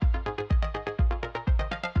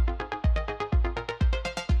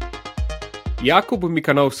Jacob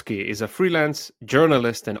Mikanowski is a freelance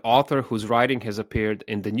journalist and author whose writing has appeared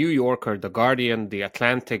in The New Yorker, The Guardian, The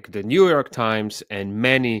Atlantic, The New York Times, and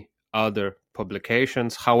many other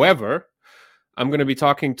publications. However, I'm going to be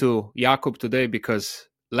talking to Jacob today because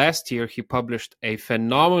last year he published a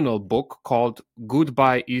phenomenal book called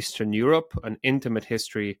Goodbye Eastern Europe, an intimate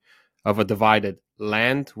history of a divided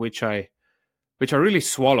land, which I really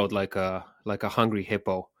swallowed like a hungry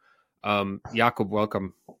hippo. Jacob,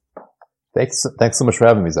 welcome. Thanks so much for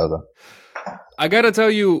having me, Zaza. I gotta tell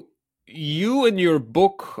you, you and your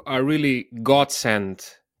book are really godsend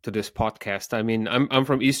to this podcast. I mean, I'm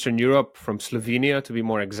from Eastern Europe, from Slovenia to be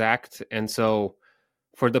more exact, and so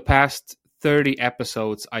for the past 30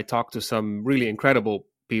 episodes, I talked to some really incredible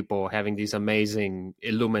people having these amazing,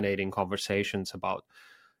 illuminating conversations about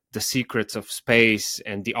the secrets of space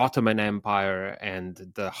and the Ottoman Empire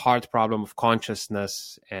and the hard problem of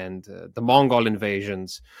consciousness and the Mongol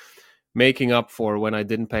invasions, making up for when I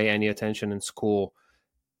didn't pay any attention in school.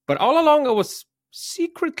 But all along, I was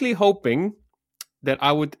secretly hoping that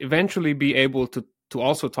I would eventually be able to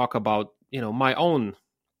also talk about, my own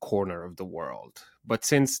corner of the world. But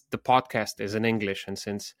since the podcast is in English and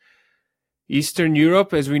since Eastern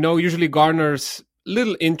Europe, as we know, usually garners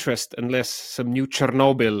little interest unless some new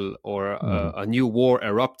Chernobyl or a new war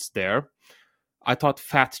erupts there, I thought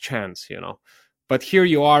fat chance, But here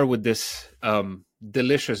you are with this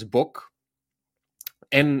delicious book.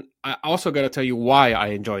 And I also got to tell you why I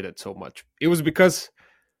enjoyed it so much. It was because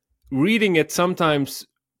reading it sometimes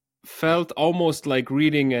felt almost like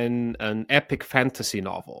reading an epic fantasy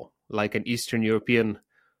novel, like an Eastern European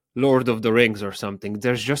Lord of the Rings or something.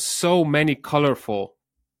 There's just so many colorful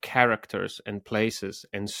characters and places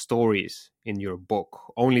and stories in your book.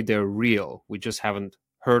 Only they're real. We just haven't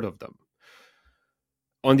heard of them.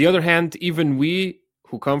 On the other hand, even we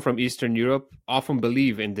who come from Eastern Europe often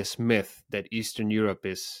believe in this myth that Eastern Europe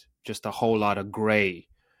is just a whole lot of gray,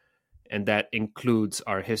 and that includes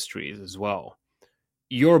our histories as well.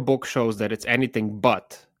 Your book shows that it's anything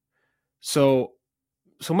but. So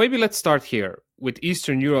maybe let's start here with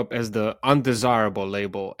Eastern Europe as the undesirable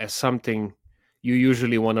label, as something you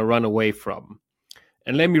usually want to run away from.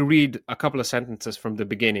 And let me read a couple of sentences from the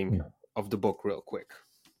beginning of the book real quick.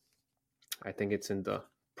 I think it's in the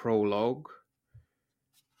prologue.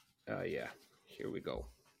 Here we go.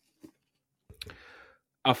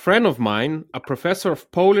 A friend of mine, a professor of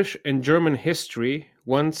Polish and German history,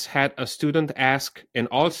 once had a student ask in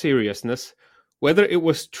all seriousness whether it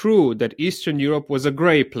was true that Eastern Europe was a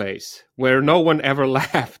gray place where no one ever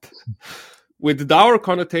laughed. With dour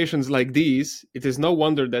connotations like these, it is no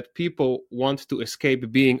wonder that people want to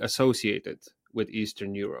escape being associated with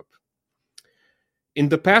Eastern Europe. In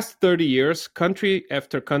the past 30 years, country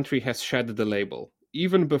after country has shed the label.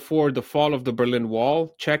 Even before the fall of the Berlin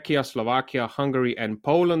Wall, Czechia, Slovakia, Hungary, and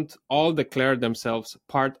Poland all declared themselves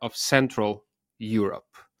part of Central Europe.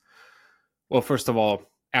 Well, first of all,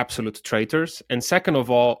 absolute traitors. And second of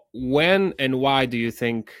all, when and why do you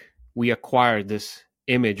think we acquired this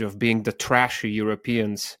image of being the trashy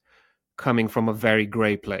Europeans coming from a very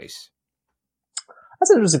gray place?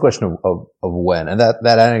 That's an interesting question of when. And that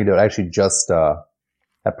anecdote, actually just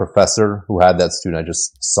that professor who had that student, I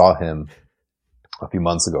just saw him a few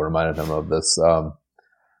months ago, reminded him of this.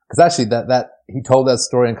 Because actually that he told that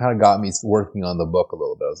story and kind of got me working on the book a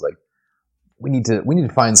little bit. I was like, we need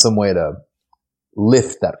to find some way to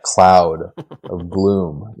lift that cloud of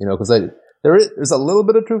gloom, because there's a little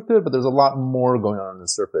bit of truth to it, but there's a lot more going on the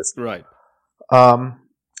surface. Right.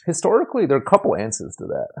 Historically, there are a couple answers to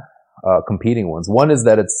that, competing ones. One is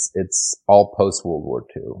that it's all post World War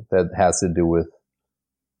II. That has to do with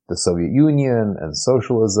the Soviet Union and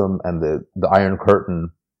socialism and the Iron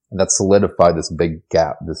Curtain, and that solidified this big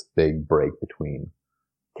gap, this big break between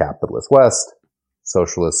capitalist West,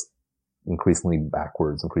 socialist, increasingly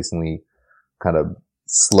backwards, increasingly kind of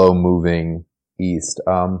slow moving East.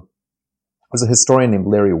 There's a historian named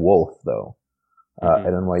Larry Wolff, though, at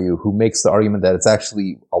NYU, who makes the argument that it's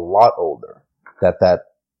actually a lot older, that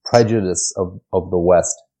prejudice of the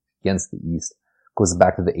West against the East goes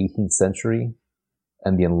back to the 18th century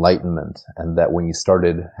and the Enlightenment, and that when you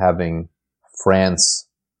started having France,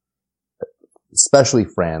 especially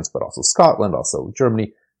France, but also Scotland, also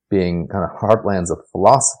Germany, being kind of heartlands of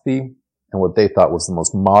philosophy and what they thought was the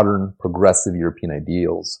most modern, progressive European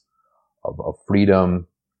ideals of freedom,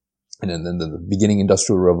 and then the beginning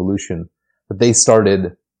Industrial Revolution, that they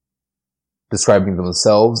started describing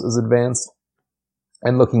themselves as advanced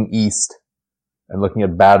and looking east and looking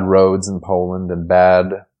at bad roads in Poland and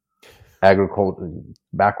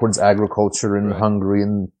backwards agriculture in Hungary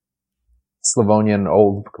and Slavonia and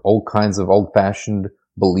old kinds of old-fashioned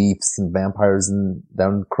beliefs and vampires and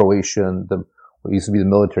down Croatia and what used to be the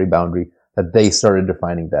military boundary, that they started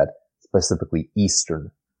defining that specifically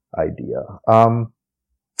Eastern idea.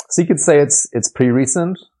 So you could say it's pretty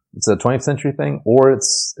recent. It's a 20th century thing, or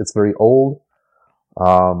it's very old.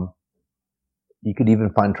 You could even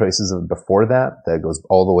find traces of before that goes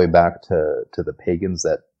all the way back to the pagans,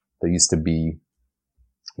 that there used to be,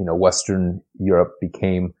 Western Europe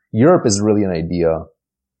is really an idea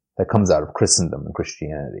that comes out of Christendom and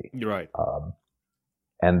Christianity. You're right.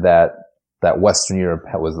 And that Western Europe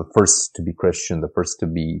was the first to be Christian, the first to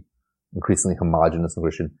be increasingly homogenous and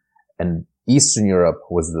Christian. And Eastern Europe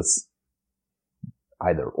was this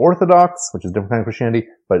either Orthodox, which is a different kind of Christianity,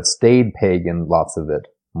 but it stayed pagan, lots of it,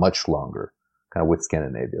 much longer, kind of with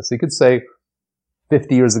Scandinavia. So you could say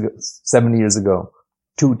 50 years ago, 70 years ago,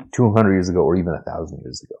 200 years ago, or even 1,000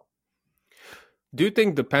 years ago. Do you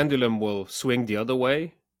think the pendulum will swing the other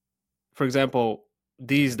way? For example,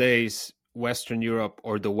 these days, Western Europe,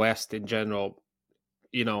 or the West in general,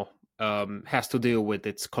 has to deal with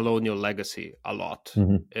its colonial legacy a lot,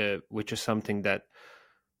 which is something that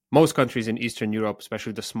most countries in Eastern Europe,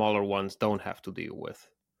 especially the smaller ones, don't have to deal with.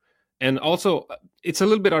 And also, it's a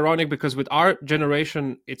little bit ironic because with our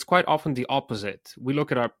generation, it's quite often the opposite. We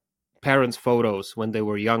look at our parents' photos when they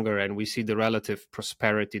were younger and we see the relative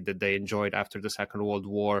prosperity that they enjoyed after the Second World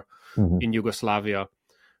War in Yugoslavia,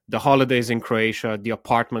 the holidays in Croatia, the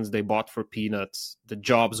apartments they bought for peanuts, the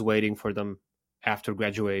jobs waiting for them after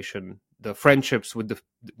graduation, the friendships with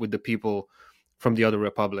the people from the other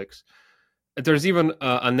republics. There's even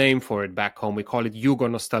a name for it back home. We call it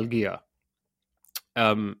Jugonostalgia.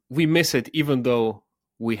 We miss it even though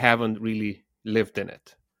we haven't really lived in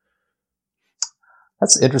it.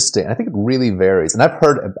 That's interesting. I think it really varies. And I've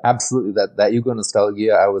heard absolutely that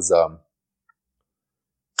Jugonostalgia. I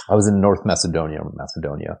was in North Macedonia,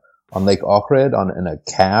 on Lake Ohrid in a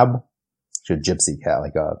cab, a gypsy cab,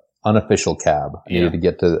 like a unofficial cab. I needed to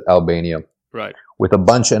get to Albania. Right. With a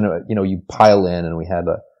bunch, and you pile in, and we had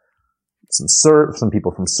some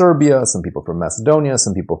people from Serbia, some people from Macedonia,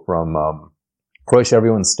 some people from Croatia.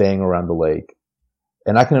 Everyone's staying around the lake,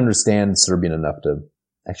 and I can understand Serbian enough to.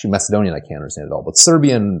 Actually, Macedonian I can't understand at all, but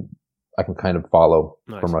Serbian I can kind of follow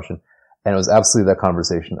from Russian. And it was absolutely that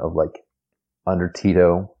conversation of like, under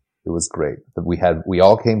Tito, it was great. We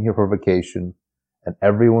all came here for vacation, and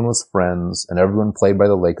everyone was friends, and everyone played by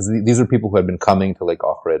the lake. Because these are people who had been coming to Lake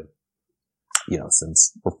Ohrid,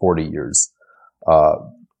 since for 40 years,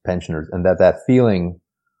 pensioners, and that feeling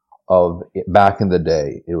of it, back in the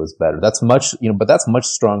day, it was better. That's much, but that's much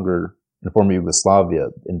stronger in former Yugoslavia.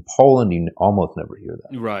 In Poland, you almost never hear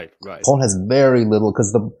that. Right. Poland has very little,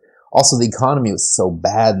 because also the economy was so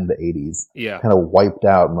bad in the 80s. Yeah. Kind of wiped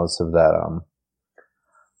out most of that,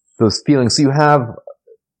 those feelings. So you have,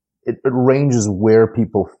 it ranges where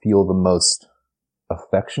people feel the most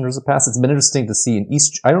affection towards the past. It's been interesting to see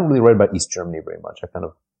I don't really write about East Germany very much. I kind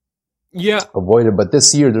of avoid it. But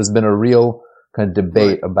this year there's been a real kind of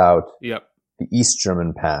debate about the East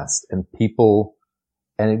German past, and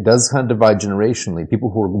it does kind of divide generationally.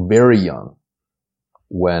 People who were very young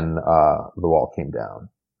when the wall came down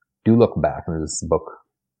do look back. And there's this book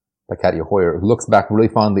by Katia Hoyer who looks back really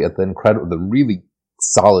fondly at the really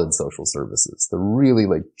solid social services, the really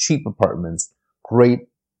like cheap apartments, great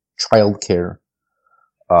childcare,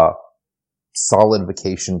 solid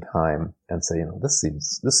vacation time, and say, this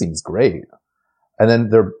seems great. And then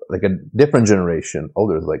they're like a different generation,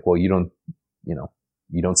 older, like, well, you don't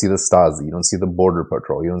see the Stasi, you don't see the border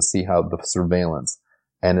patrol, you don't see how the surveillance,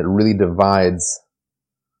 and it really divides,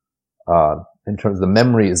 in terms of the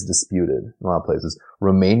memory is disputed in a lot of places.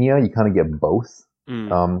 Romania, you kind of get both.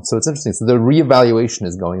 So it's interesting. So the reevaluation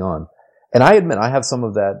is going on. And I admit I have some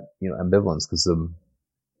of that, ambivalence because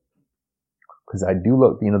I do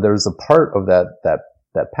look, there's a part of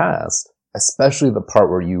that past, especially the part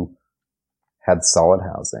where you had solid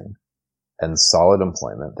housing and solid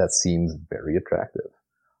employment that seems very attractive.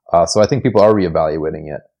 So I think people are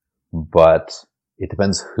reevaluating it, but it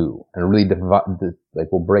depends who, and really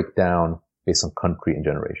will break down based on country and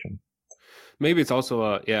generation. Maybe it's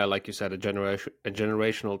also like you said, a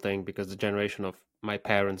generational thing, because the generation of my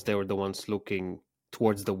parents, they were the ones looking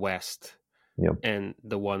towards the West, and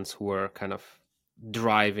the ones who were kind of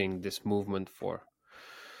driving this movement for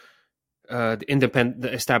the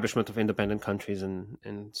establishment of independent countries and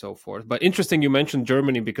so forth. But interesting, you mentioned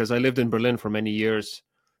Germany, because I lived in Berlin for many years,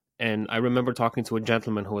 and I remember talking to a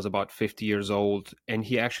gentleman who was about 50 years old, and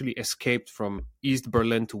he actually escaped from East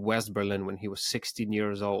Berlin to West Berlin when he was 16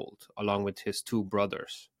 years old, along with his two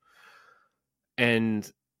brothers.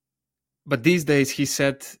 But these days, he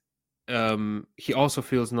said he also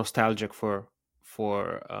feels nostalgic for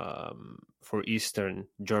for Eastern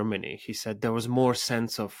Germany. He said there was more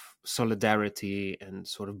sense of solidarity and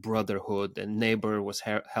sort of brotherhood, and neighbor was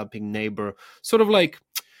helping neighbor, sort of like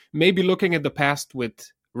maybe looking at the past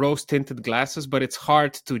with rose-tinted glasses, but it's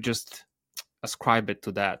hard to just ascribe it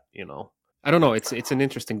to that, you know. I don't know. It's an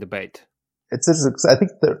interesting debate. It's interesting. I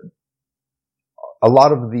think that a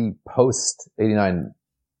lot of the post-89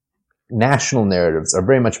 national narratives are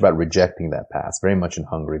very much about rejecting that past, very much in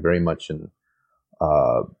Hungary, very much in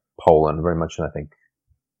Poland, very much in, I think,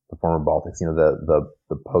 the former Baltics, you know,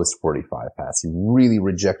 the post-45 past. You really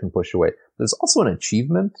reject and push away. There's also an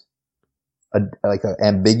achievement, like an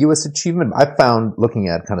ambiguous achievement. I found, looking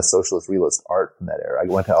at kind of socialist realist art from that era, I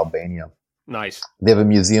went to Albania. Nice. They have a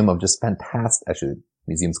museum of just fantastic, actually, the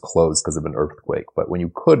museum's closed because of an earthquake, but when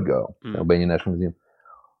you could go, the Albania National Museum,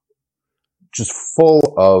 just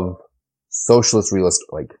full of socialist realist,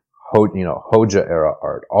 like, Hoxha era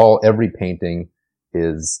art. Every painting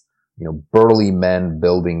is, you know, burly men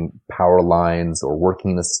building power lines or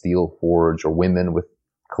working in a steel forge, or women with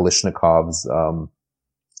Kalashnikovs,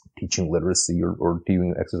 teaching literacy or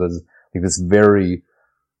doing exercises. Like this very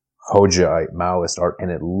Hoxhaite Maoist art, and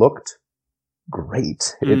it looked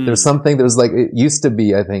great. There's like, it used to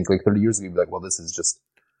be, I think, like 30 years ago, you'd be like, well, this is just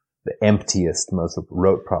the emptiest, most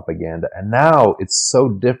rote propaganda. And now it's so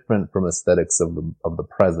different from aesthetics of the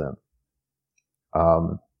present.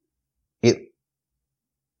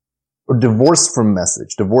 Divorced from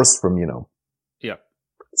message, divorced from, you know,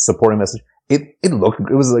 supporting message. It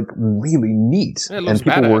was like really neat, and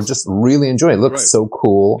people were just really enjoying it. It looked so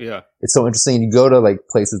cool. Yeah. It's so interesting. You go to like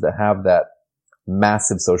places that have that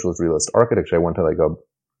massive socialist realist architecture. I went to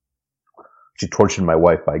she tortured my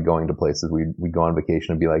wife by going to places. We go on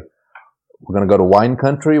vacation and be like, we're going to go to wine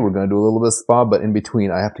country. We're going to do a little bit of spa, but in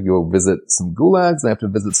between I have to go visit some gulags and I have to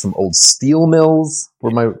visit some old steel mills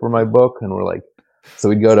for my book. And we're like, so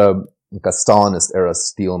we'd go to like a Stalinist era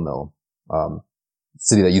steel mill,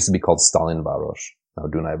 city that used to be called Stalin Varosh, now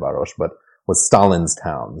Dunaj Varosh, but was Stalin's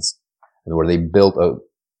towns, and where they built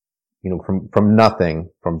from nothing,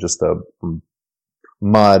 from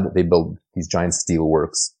mud, they built these giant steel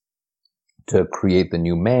works to create the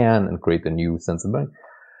new man and create the new sense of being.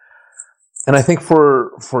 And I think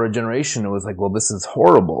for a generation, it was like, well, this is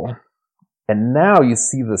horrible. And now you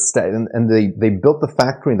see and they built the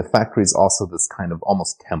factory, and the factory is also this kind of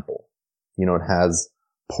almost temple. You know, it has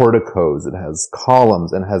porticos, it has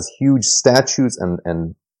columns, and has huge statues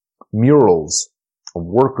and murals of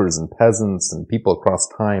workers and peasants and people across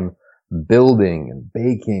time building and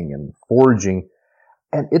baking and forging.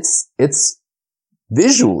 And it's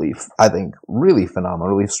visually, I think, really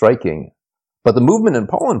phenomenal, really striking. But the movement in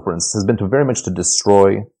Poland, for instance, has been very much to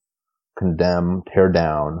destroy, condemn, tear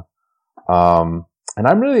down. And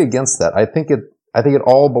I'm really against that. I think it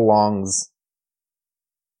all belongs.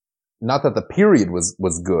 Not that the period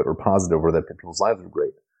was good or positive or that people's lives were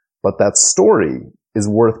great, but that story is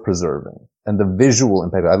worth preserving. And the visual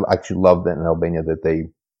impact, I actually love that in Albania, that they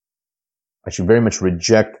actually very much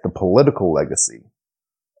reject the political legacy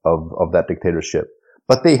of that dictatorship.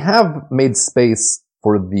 But they have made space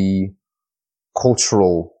for the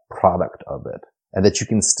cultural product of it, and that you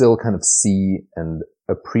can still kind of see and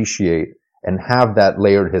appreciate and have that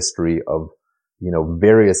layered history of, you know,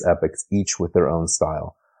 various epics, each with their own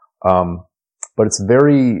style. But it's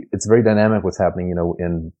very dynamic what's happening, you know,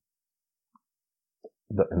 in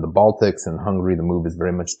the Baltics and Hungary. The move is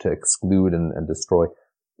very much to exclude and destroy.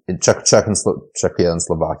 In Czechia and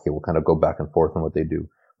Slovakia will kind of go back and forth on what they do.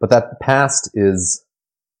 But that past is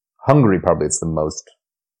Hungary, probably it's the most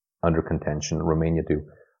under contention, Romania too.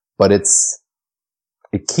 But it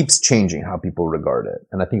keeps changing how people regard it.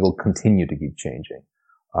 And I think it'll continue to keep changing.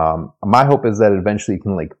 My hope is that eventually it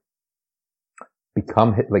can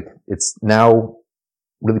become, it's now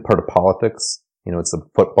really part of politics. You know, it's a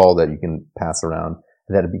football that you can pass around,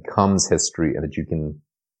 and that it becomes history, and that you can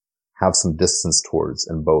have some distance towards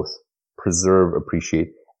and both preserve,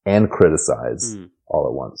 appreciate, and criticize all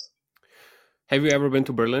at once. Have you ever been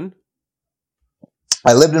to Berlin?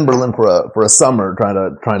 I lived in Berlin for a summer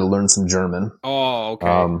trying to learn some German. Oh, okay.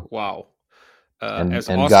 Wow.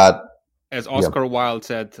 As Oscar Wilde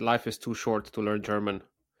said, life is too short to learn German.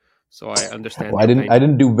 So I understand. Well, I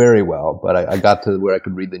didn't do very well, but I got to where I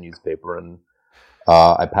could read the newspaper, and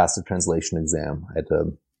I passed a translation exam. I had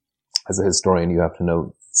to, as a historian, you have to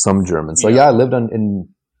know some German. So I lived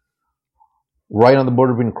right on the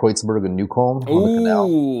border between Kreuzberg and Neukölln.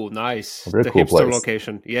 Ooh, nice. A very the cool hipster place.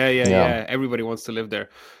 Location. Yeah. Everybody wants to live there.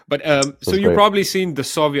 But so you've probably seen the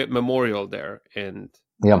Soviet memorial there in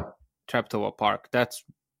Treptow Park. That's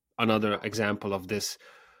another example of this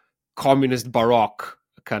communist Baroque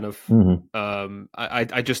kind of. Mm-hmm.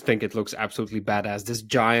 I just think it looks absolutely badass. This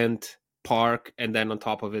giant park, and then on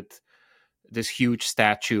top of it, this huge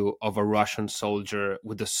statue of a Russian soldier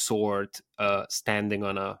with a sword, standing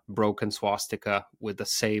on a broken swastika with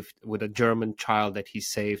a German child that he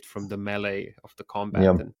saved from the melee of the combat. Yeah,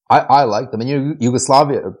 And I like them. And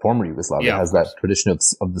Yugoslavia, former Yugoslavia, Yeah, has of course. that tradition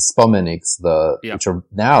of the spomeniks, Yeah. which are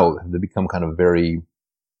now they become kind of very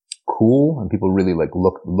cool, and people really like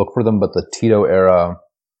look for them. But the Tito era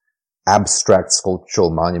abstract sculptural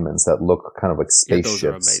monuments that look kind of like spaceships. Those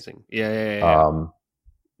are amazing. Yeah.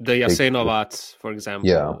 The Jasenovats, for example.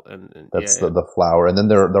 Yeah, and that's the flower, and then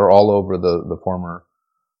they're all over the former,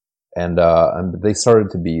 and they started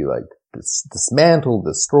to be like dismantled,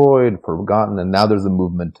 destroyed, forgotten, and now there's a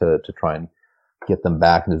movement to try and get them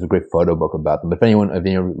back. And there's a great photo book about them. If any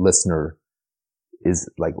listener is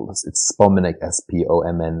like, it's Spomenik,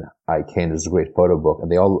 Spomenik, and there's a great photo book, and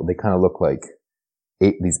they kind of look like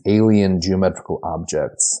these alien geometrical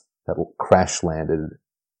objects that crash landed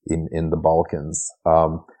in the Balkans.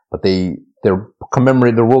 But they're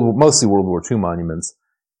mostly World War II monuments,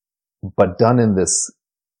 but done in this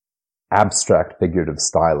abstract figurative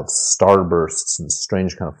style of starbursts and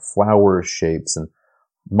strange kind of flower shapes and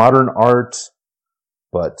modern art,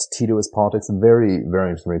 but Titoist politics, and very, very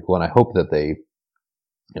interesting, very cool. And I hope that they,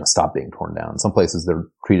 stop being torn down. Some places they're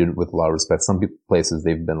treated with a lot of respect. Some places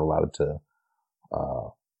they've been allowed to,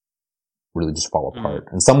 really just fall apart.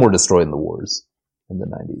 And some were destroyed in the wars in the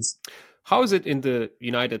 90s. How is it in the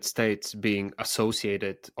United States being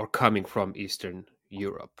associated or coming from Eastern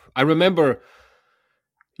Europe? I remember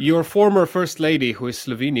your former first lady, who is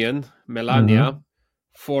Slovenian, Melania,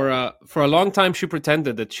 for a long time she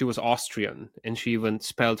pretended that she was Austrian, and she even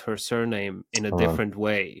spelled her surname in a different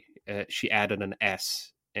way. She added an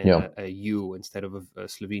S and a U instead of a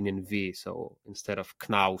Slovenian V. So instead of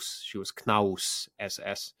Knaus, she was Knaus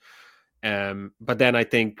SS. But then I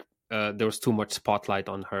think there was too much spotlight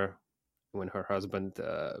on her when her husband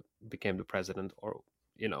became the president, or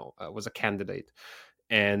was a candidate,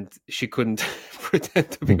 and she couldn't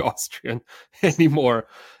pretend to be Austrian anymore.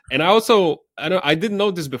 And I didn't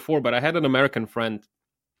know this before, but I had an American friend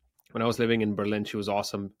when I was living in Berlin. She was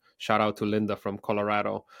awesome. Shout out to Linda from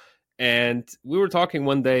Colorado. And we were talking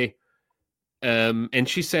one day, and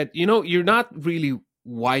she said, you're not really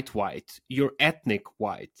white, you're ethnic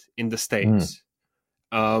white in the States.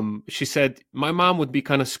 She said, my mom would be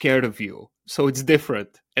kind of scared of you, so it's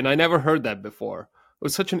different. And I never heard that before. It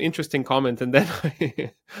was such an interesting comment, and then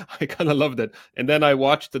I kind of loved it. And then I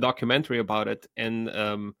watched the documentary about it, and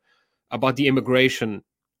about the immigration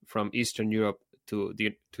from Eastern Europe to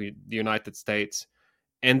the United States.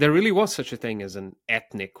 And there really was such a thing as an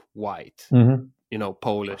ethnic white,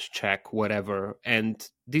 Polish, Czech, whatever. And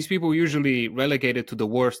these people were usually relegated to the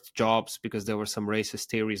worst jobs because there were some racist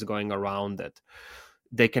theories going around that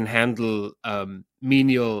they can handle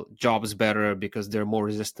menial jobs better because they're more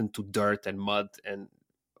resistant to dirt and mud and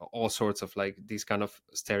all sorts of like these kind of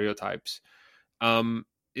stereotypes.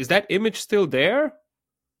 Is that image still there?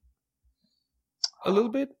 A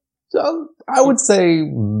little bit? So I would say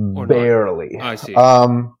barely. I see.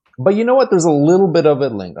 But you know what? There's a little bit of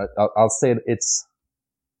it linked. I'll say it's.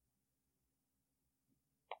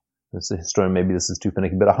 This is a historian, maybe this is too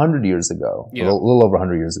finicky, but 100 years ago, a little over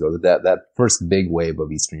 100 years ago, that first big wave of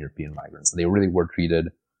Eastern European migrants, they really were treated.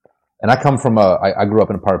 And I come from I grew up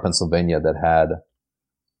in a part of Pennsylvania that had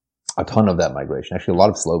a ton of that migration. Actually, a lot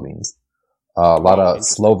of Slovenes, a lot of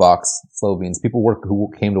Slovenes, people who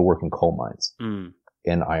came to work in coal mines,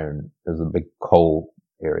 in iron. There's a big coal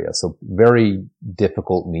area. So very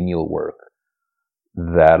difficult menial work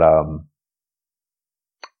that,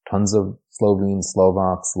 tons of Slovenes,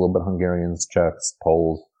 Slovaks, a little bit Hungarians, Czechs,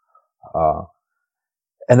 Poles,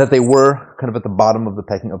 and that they were kind of at the bottom of the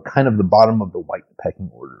bottom of the white pecking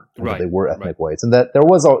order. Right. They were ethnic whites, and that there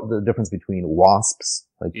was the difference between WASPs,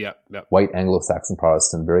 like white Anglo-Saxon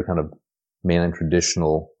Protestant, very kind of mainline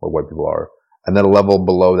traditional, what white people are, and then a level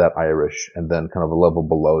below that Irish, and then kind of a level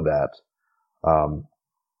below that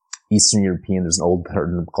Eastern European. There's an old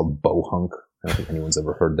term called bohunk. I don't think anyone's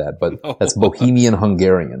ever heard that, but that's Bohemian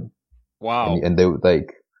Hungarian. Wow. And they would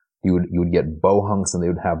you would get bohunks, and they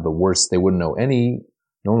would have the worst. They wouldn't know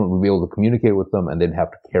no one would be able to communicate with them, and they'd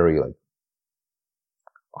have to carry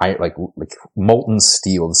like molten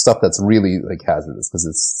steel, the stuff that's really like hazardous because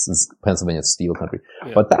it's Pennsylvania steel country.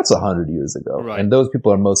 Yeah. But that's 100 years ago. Right. And those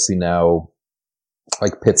people are mostly now,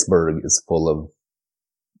 like Pittsburgh is full of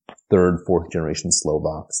third, fourth generation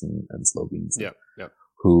Slovaks and Slovenes.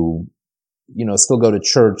 Who, still go to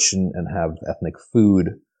church and have ethnic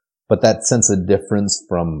food, but that sense of difference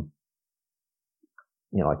from,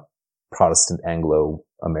 like Protestant Anglo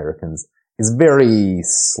Americans is very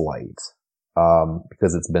slight,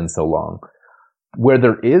 because it's been so long. Where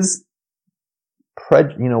there is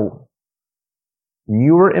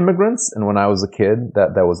newer immigrants, and when I was a kid,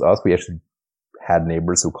 that was us. We actually had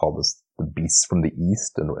neighbors who called us the beasts from the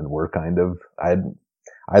East, and we're kind of, I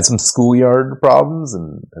had some schoolyard problems,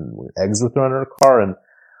 and eggs were thrown in our car, and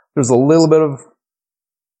there's a little bit of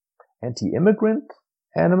anti-immigrant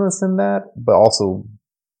animus in that, but also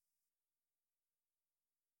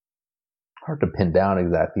hard to pin down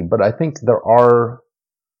exactly. But I think there are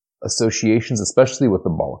associations, especially with the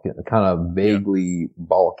Balkan, kind of vaguely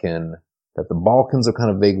Balkan, that the Balkans are kind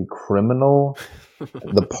of vaguely criminal.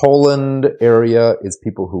 The Poland area is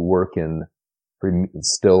people who work in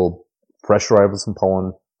still fresh arrivals from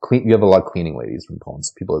Poland. You have a lot of cleaning ladies from Poland.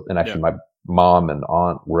 So people, and actually my mom and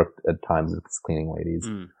aunt worked at times as cleaning ladies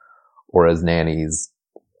or as nannies.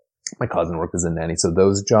 My cousin worked as a nanny. So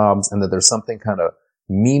those jobs, and that there's something kind of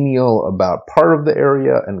menial about part of the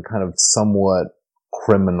area and kind of somewhat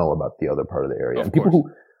criminal about the other part of the area. And people who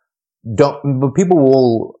don't, but people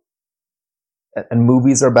will, and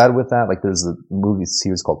movies are bad with that. Like there's a movie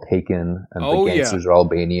series called Taken, and the gangsters are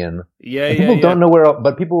Albanian. And people don't know where,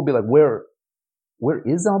 but people will be like, where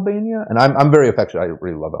is Albania? And I'm very affectionate. I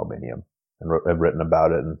really love Albania, and I've written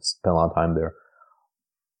about it and spent a lot of time there.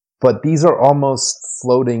 But these are almost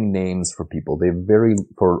floating names for people.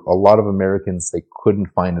 For a lot of Americans, they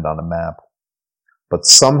couldn't find it on a map. But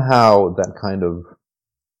somehow that kind of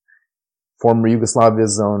former Yugoslavia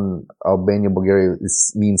zone, Albania, Bulgaria,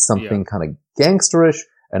 means something kind of gangsterish,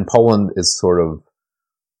 and Poland is sort of,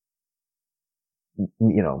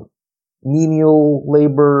 menial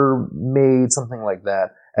labor made, something like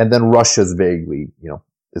that. And then Russia's vaguely,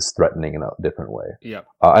 is threatening in a different way. Yeah.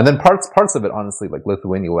 And then parts of it, honestly, like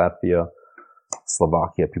Lithuania, Latvia,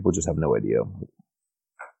 Slovakia, people just have no idea.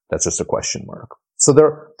 That's just a question mark. So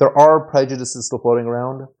there are prejudices still floating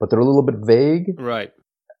around, but they're a little bit vague. Right.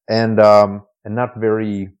 And not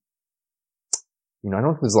very, I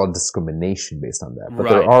don't think there's a lot of discrimination based on that, but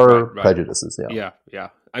there are prejudices. Yeah.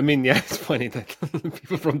 I mean, it's funny that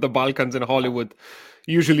people from the Balkans in Hollywood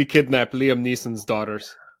usually kidnap Liam Neeson's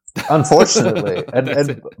daughters. Unfortunately. it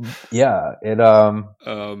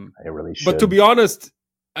really should. But to be honest,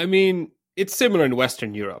 I mean, it's similar in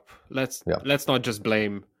Western Europe. Let's not just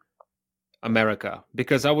blame America,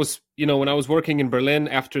 because I was, when I was working in Berlin,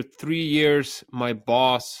 after 3 years, my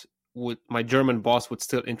German boss would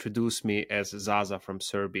still introduce me as Zaza from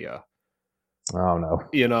Serbia. Oh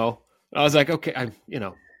no. I was like, okay,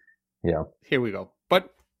 here we go. But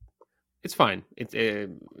it's fine.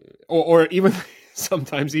 Or even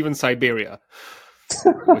sometimes even Siberia,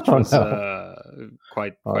 which was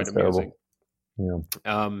quite amusing. Yeah.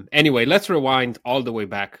 Anyway, let's rewind all the way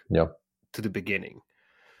back to the beginning.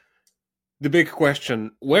 The big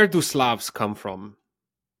question: where do Slavs come from?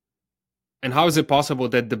 And how is it possible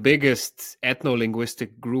that the biggest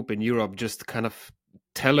ethno-linguistic group in Europe just kind of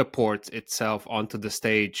teleports itself onto the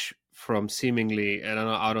stage from seemingly,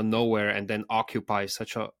 out of nowhere, and then occupies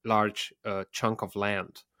such a large chunk of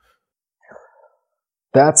land?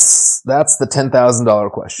 That's the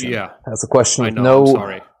 $10,000 question. Yeah, that's a question. I know. I'm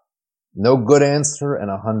sorry. No good answer and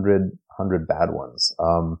 100 bad ones.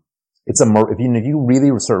 If you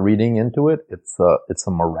really start reading into it, it's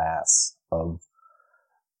a morass of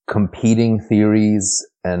competing theories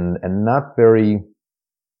and not very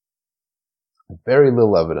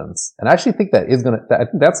little evidence. And I actually think I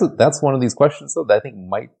think that's one of these questions though that I think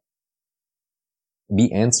might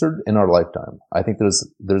be answered in our lifetime. I think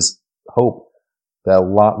there's hope that a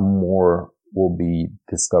lot more will be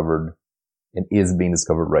discovered and is being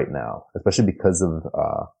discovered right now, especially because of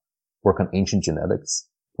work on ancient genetics,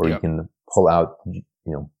 where you can pull out,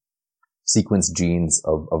 sequence genes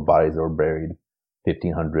of bodies that were buried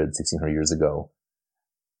 1,500, 1,600 years ago.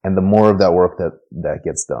 And the more of that work that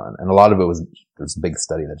gets done, and a lot of it there's a big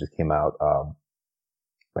study that just came out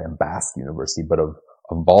by a Basque university, but of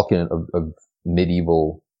Balkan, of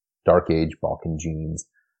medieval Dark Age Balkan genes,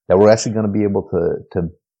 that we're actually going to be able to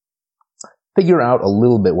figure out a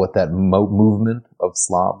little bit what that movement of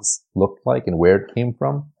Slavs looked like and where it came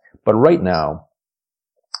from. But right now,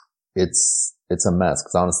 it's a mess,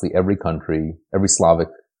 because honestly, every Slavic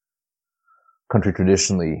country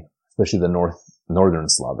traditionally, especially the northern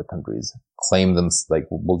Slavic countries, claim them,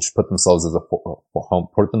 will just put themselves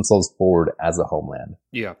put themselves forward as a homeland.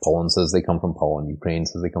 Yeah. Poland says they come from Poland. Ukraine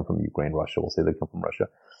says they come from Ukraine. Russia will say they come from Russia.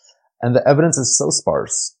 And the evidence is so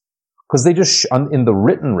sparse, because they just, in the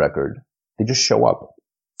written record, they just show up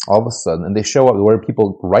all of a sudden, and they show up where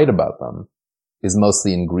people write about them is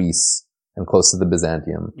mostly in Greece and close to the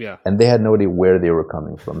Byzantium. Yeah. And they had no idea where they were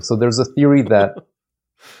coming from. So there's a theory that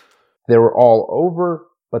they were all over,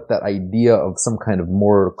 but that idea of some kind of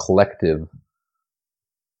more collective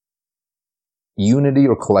unity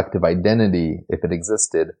or collective identity, if it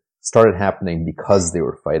existed, started happening because they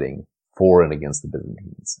were fighting for and against the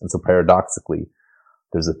Byzantines. And so paradoxically,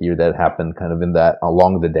 there's a theory that happened kind of in that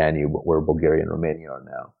along the Danube where Bulgaria and Romania are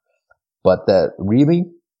now. But that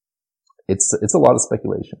really, it's a lot of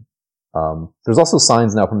speculation. There's also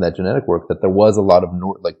signs now from that genetic work that there was a lot of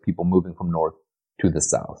people moving from north to the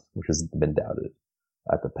south, which has been doubted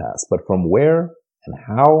at the past. But from where and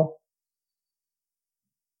how,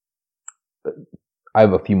 I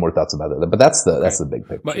have a few more thoughts about it, but that's the big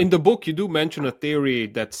picture. But in the book, you do mention a theory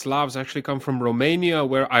that Slavs actually come from Romania,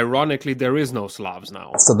 where ironically there is no Slavs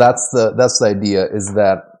now. So that's the idea, is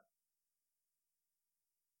that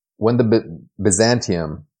when the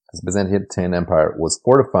Byzantium, this Byzantine Empire, was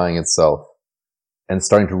fortifying itself and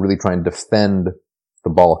starting to really try and defend the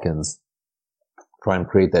Balkans, try and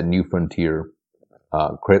create that new frontier,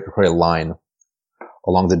 create a line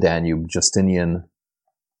along the Danube, Justinian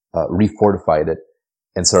refortified it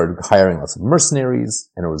and started hiring lots of mercenaries,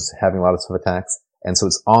 and it was having lots of attacks. And so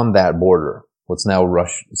it's on that border, what's now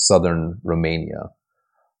southern Romania,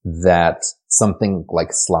 that something like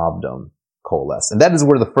Slavdom coalesced. And that is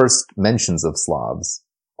where the first mentions of Slavs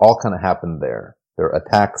all kind of happened there. There are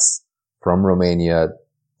attacks from Romania,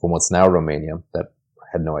 from what's now Romania, that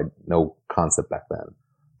had no concept back then,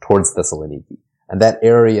 towards Thessaloniki. And that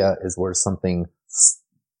area is where something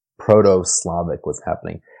proto-Slavic was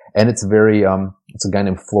happening. And it's it's a guy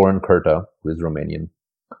named Florin Curta, who is Romanian,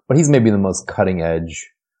 but he's maybe the most cutting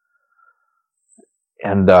edge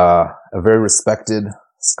and, a very respected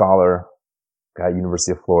scholar, guy at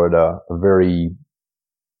University of Florida, a very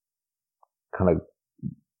kind of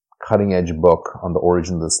cutting edge book on the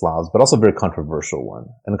origin of the Slavs, but also a very controversial one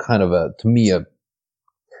and kind of to me, a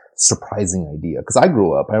surprising idea. Cause I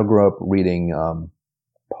grew up reading,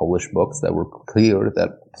 Polish books that were clear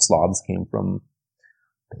that Slavs came from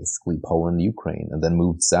basically Poland, Ukraine, and then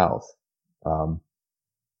moved south. So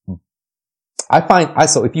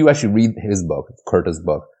if you actually read his book, Curta's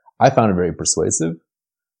book, I found it very persuasive,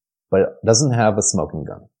 but it doesn't have a smoking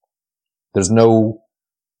gun. There's no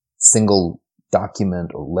single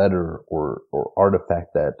document or letter or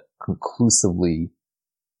artifact that conclusively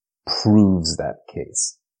proves that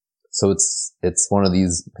case. So it's one of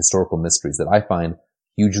these historical mysteries that I find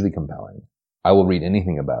hugely compelling. I will read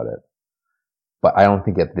anything about it. But I don't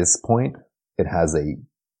think at this point it has a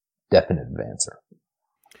definite answer.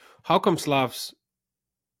 How come Slavs,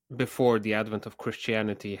 before the advent of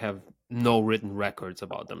Christianity, have no written records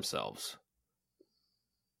about themselves?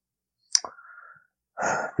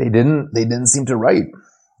 They didn't seem to write.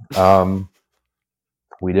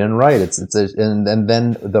 We didn't write. And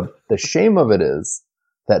then the shame of it is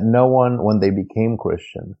that no one, when they became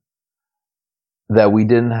Christian, that we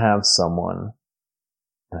didn't have someone,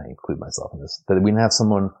 and I include myself in this, that we didn't have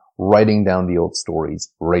someone writing down the old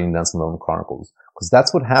stories, writing down some of the chronicles. Because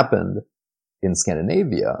that's what happened in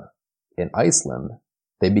Scandinavia, in Iceland.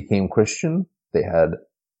 They became Christian, they had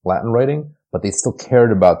Latin writing, but they still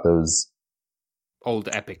cared about those old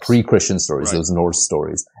epics, pre-Christian stories, right. Those Norse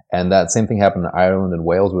stories. And that same thing happened in Ireland and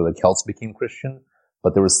Wales, where the Celts became Christian,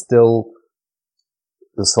 but it was still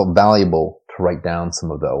valuable to write down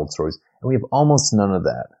some of the old stories. And we have almost none of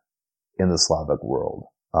that in the Slavic world.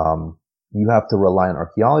 You have to rely on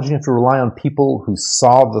archaeology. You have to rely on people who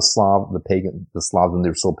saw the Slavs when they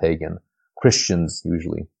were still pagan, Christians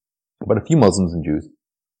usually, but a few Muslims and Jews,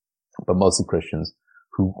 but mostly Christians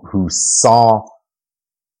who saw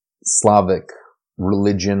Slavic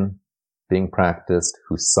religion being practiced,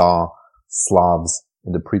 who saw Slavs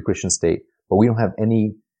in the pre-Christian state, but we don't have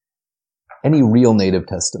any real native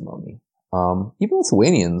testimony. Even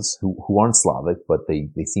Lithuanians who aren't Slavic, but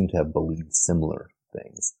they seem to have believed similar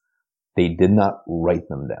things. They did not write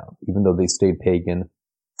them down, even though they stayed pagan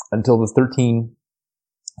until the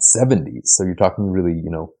 1370s. So you're talking really,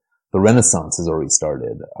 the Renaissance has already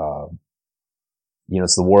started.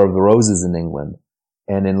 It's the War of the Roses in England.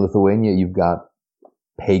 And in Lithuania, you've got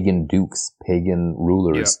pagan dukes, pagan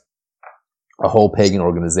rulers, a whole pagan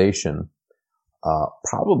organization,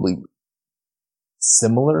 probably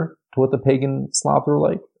similar to what the pagan Slavs were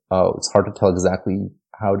like. It's hard to tell exactly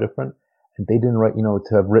how different. And they didn't write,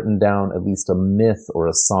 to have written down at least a myth or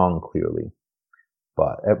a song clearly.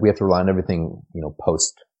 But we have to rely on everything,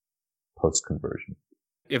 post-conversion.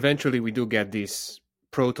 Eventually, we do get these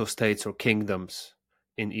proto-states or kingdoms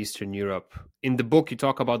in Eastern Europe. In the book, you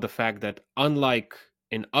talk about the fact that unlike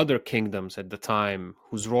in other kingdoms at the time,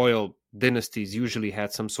 whose royal dynasties usually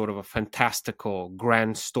had some sort of a fantastical,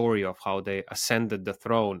 grand story of how they ascended the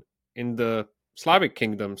throne, in the Slavic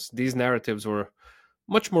kingdoms, these narratives were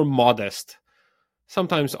much more modest,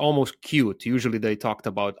 sometimes almost cute. Usually they talked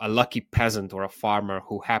about a lucky peasant or a farmer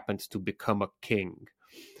who happened to become a king.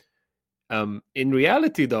 In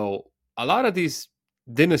reality, though, a lot of these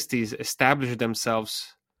dynasties established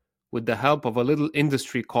themselves with the help of a little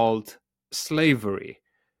industry called slavery.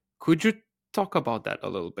 Could you talk about that a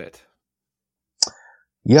little bit?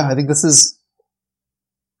 Yeah, I think this is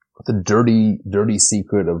the dirty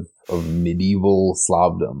secret of medieval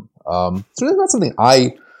Slavdom. It's really not something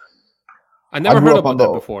I never grew heard up on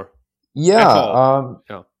about that before. Yeah.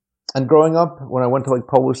 Yeah. And growing up, when I went to like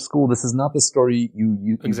Polish school, this is not the story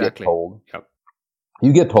you Exactly. get told. Yep.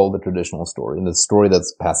 You get told the traditional story, and the story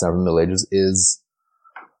that's passed down from the Middle Ages is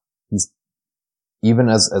these, even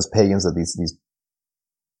as pagans, that these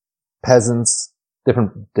peasants,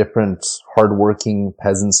 different hardworking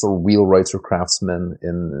peasants or wheelwrights or craftsmen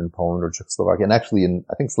in Poland or Czechoslovakia, and actually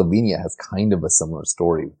I think Slovenia has kind of a similar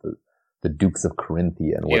story with the Dukes of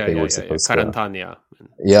Carinthia and what they were supposed to. Carantania.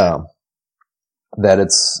 Yeah. That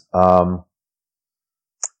it's, and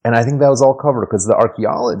I think that was all covered because the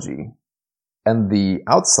archaeology and the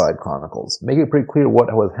outside chronicles make it pretty clear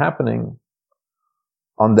what was happening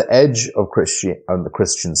on the edge of the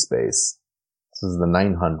Christian space. This is the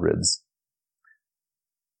 900s.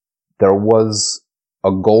 There was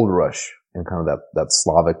a gold rush in kind of that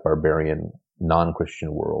Slavic barbarian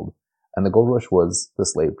non-Christian world. And the gold rush was the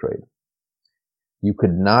slave trade. You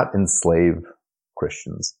could not enslave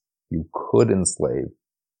Christians. You could enslave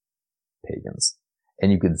pagans.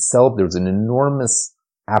 And you could sell, there was an enormous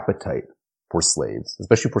appetite for slaves,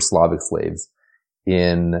 especially for Slavic slaves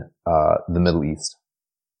in the Middle East,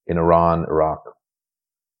 in Iran, Iraq.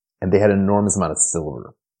 And they had an enormous amount of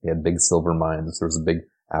silver. They had big silver mines. There was a big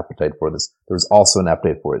appetite for this. There was also an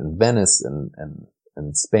appetite for it in Venice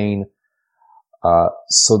and Spain.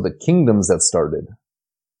 So the kingdoms that started,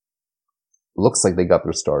 looks like they got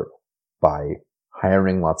their start by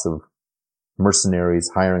hiring lots of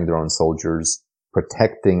mercenaries, hiring their own soldiers,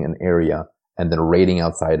 protecting an area, and then raiding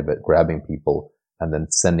outside of it, grabbing people, and then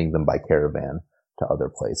sending them by caravan to other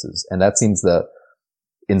places. And that seems that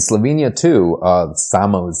in Slovenia too,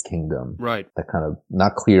 Samo's kingdom, right? That kind of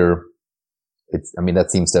not clear.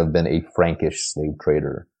 That seems to have been a Frankish slave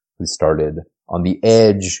trader who started on the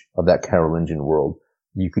edge of that Carolingian world.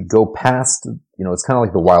 You could go past, it's kind of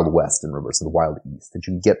like the Wild West in reverse, the Wild East, that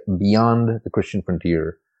you could get beyond the Christian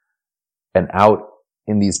frontier and out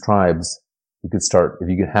in these tribes. You could start, if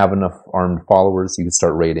you could have enough armed followers, you could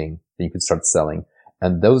start raiding, and you could start selling.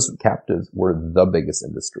 And those captives were the biggest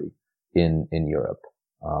industry in Europe.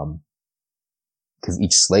 Because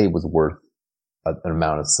each slave was worth an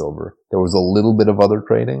amount of silver. There was a little bit of other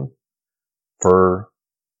trading, fur,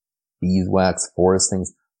 beeswax, forest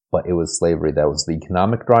things, but it was slavery that was the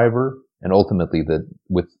economic driver. And ultimately,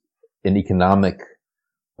 with an economic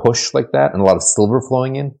push like that and a lot of silver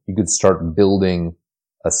flowing in, you could start building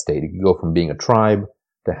a state. You could go from being a tribe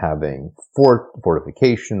to having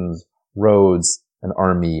fortifications, roads, an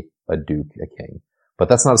army, a duke, a king. But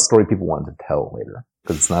that's not a story people wanted to tell later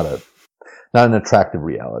because it's not an attractive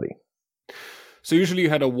reality. So usually you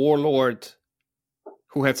had a warlord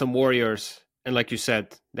who had some warriors, and like you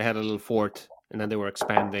said, they had a little fort, and then they were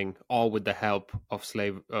expanding, all with the help of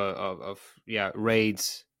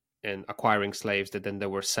raids and acquiring slaves that then they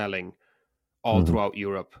were selling all throughout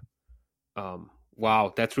Europe.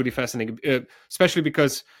 Wow, that's really fascinating, especially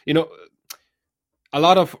because a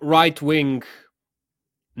lot of right-wing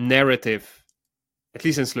narrative, at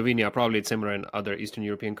least in Slovenia, probably it's similar in other Eastern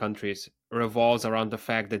European countries, revolves around the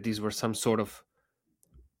fact that these were some sort of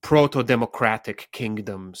proto-democratic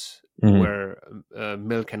kingdoms where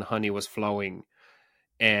milk and honey was flowing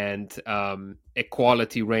and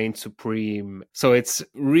equality reigned supreme. So it's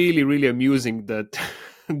really, really amusing that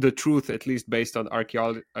the truth, at least based on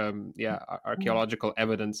archaeological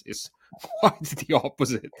evidence, is quite the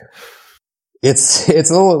opposite. It's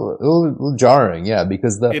a little jarring, yeah,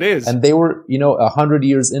 because it is. And they were, 100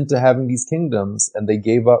 years into having these kingdoms, and they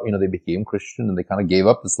gave up, they became Christian, and they kind of gave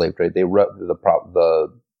up the slave trade. They wrote the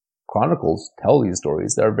chronicles tell these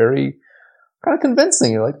stories. They're very kind of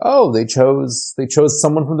convincing. You're like, oh, they chose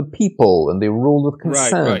someone from the people, and they ruled with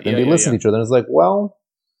consent, right. and they listened to each other. And it's like, well,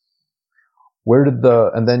 where did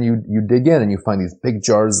and then you dig in and you find these big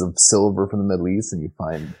jars of silver from the Middle East, and you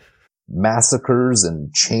find massacres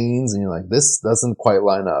and chains, and you're like, this doesn't quite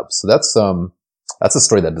line up. So that's a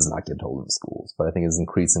story that does not get told in schools, but I think is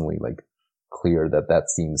increasingly clear that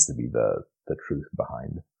seems to be the truth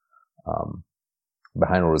behind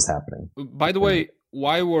what was happening. By the way,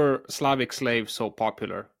 why were Slavic slaves so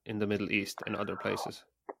popular in the Middle East and other places?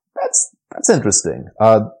 That's interesting.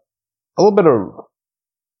 a little bit of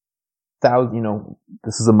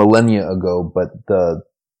this is a millennia ago, but the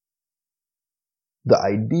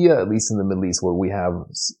idea, at least in the Middle East, where we have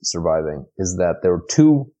surviving, is that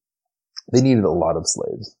they needed a lot of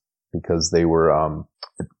slaves because they were,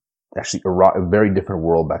 actually Iraq, a very different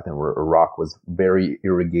world back then, where Iraq was very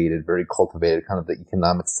irrigated, very cultivated, kind of the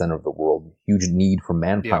economic center of the world, huge need for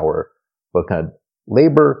manpower, but kind of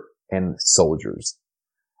labor and soldiers.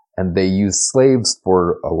 And they used slaves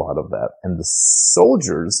for a lot of that. And the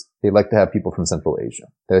soldiers, they like to have people from Central Asia.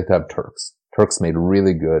 They like to have Turks. Turks made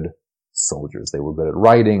really good soldiers. They were good at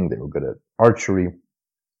riding. They were good at archery.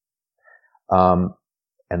 And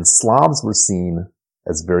Slavs were seen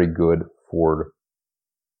as very good for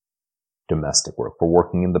domestic work, for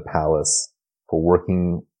working in the palace, for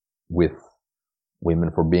working with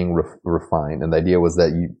women, for being refined. And the idea was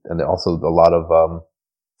that and also a lot of,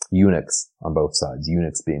 eunuchs on both sides,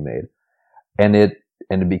 eunuchs being made. And it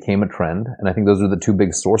became a trend. And I think those are the two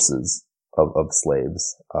big sources of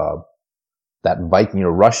slaves. That Viking,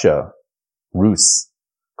 Russia, Rus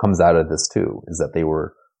comes out of this too, is that they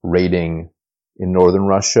were raiding in northern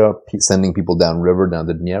Russia, sending people downriver, down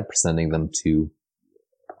the Dnieper, sending them to,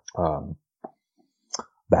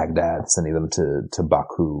 Baghdad, sending them to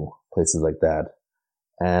Baku, places like that.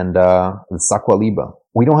 And, the Saqualiba.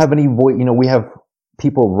 We don't have any voice, we have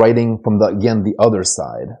people writing from the other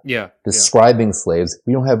side. Describing slaves.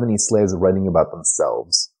 We don't have any slaves writing about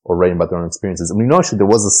themselves or writing about their own experiences. I mean, actually, there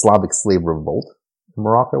was a Slavic slave revolt in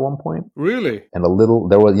Morocco at one point. Really? And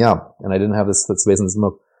and I didn't have this space in this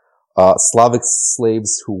book. Slavic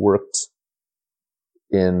slaves who worked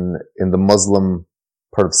in the Muslim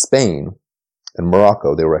part of Spain and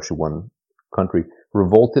Morocco, they were actually one country,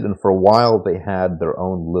 revolted, and for a while they had their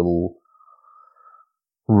own little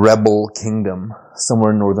rebel kingdom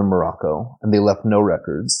somewhere in northern Morocco, and they left no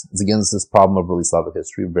records. It's again this problem of really Slavic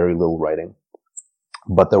history, very little writing.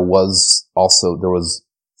 But there was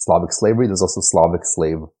Slavic slavery, there's also Slavic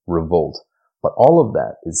slave revolt. But all of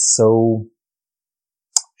that is so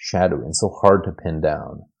shadowy and so hard to pin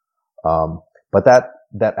down. But that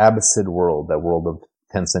Abbasid world, that world of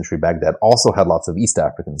 10th century Baghdad, also had lots of East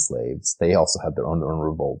African slaves. They also had their own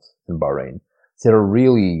revolt in Bahrain. So they had a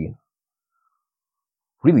really,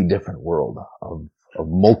 really different world of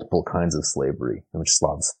multiple kinds of slavery, in which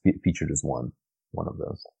Slavs featured as one of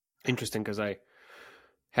those. Interesting, because I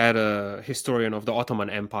had a historian of the Ottoman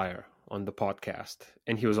Empire on the podcast,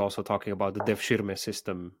 and he was also talking about the devshirme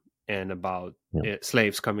system and about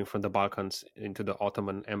slaves coming from the Balkans into the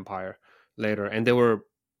Ottoman Empire later. And they were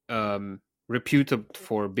reputed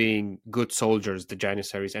for being good soldiers, the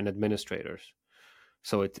janissaries and administrators.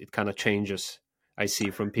 So it kind of changes, I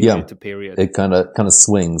see, from period to period. It kind of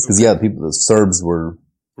swings. Because, the Serbs were...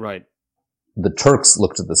 Right. The Turks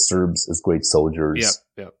looked at the Serbs as great soldiers.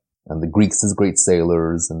 Yeah. And the Greeks as great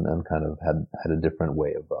sailors, and kind of had a different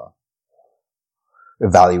way of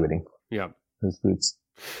evaluating those groups.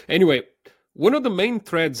 Anyway, one of the main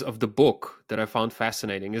threads of the book that I found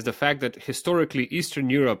fascinating is the fact that historically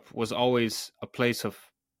Eastern Europe was always a place of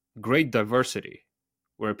great diversity,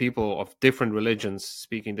 where people of different religions,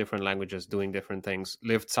 speaking different languages, doing different things,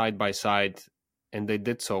 lived side by side, and they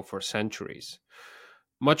did so for centuries.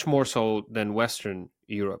 Much more so than Western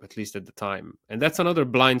Europe, at least at the time. And that's another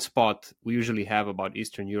blind spot we usually have about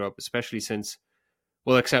Eastern Europe, especially since,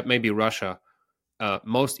 well, except maybe Russia,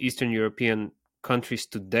 most Eastern European countries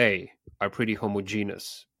today are pretty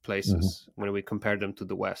homogeneous places when we compare them to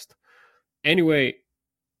the West. Anyway,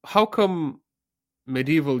 how come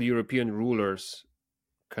medieval European rulers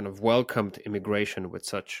kind of welcomed immigration with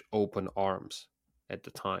such open arms at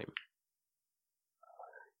the time?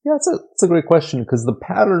 Yeah, it's a great question, because the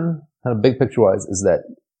pattern, kind of big picture-wise, is that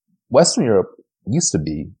Western Europe used to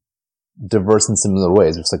be diverse in similar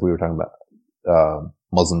ways, just like we were talking about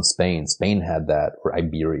Muslim Spain. Spain had that, or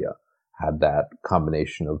Iberia had that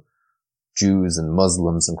combination of Jews and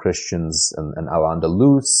Muslims and Christians and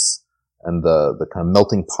Al-Andalus and the kind of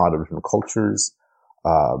melting pot of different cultures.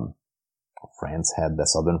 France had that,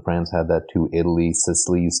 southern France had that too. Italy,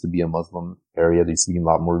 Sicily used to be a Muslim area. There used to be a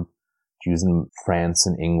lot more Jews in France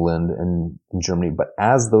and England and Germany. But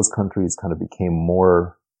as those countries kind of became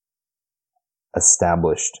more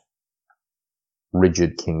established,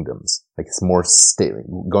 rigid kingdoms, like it's more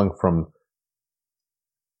going from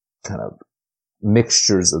kind of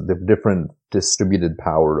mixtures of the different distributed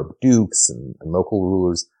power of dukes and local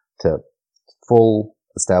rulers to full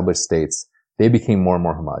established states, they became more and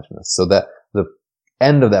more homogenous. So that the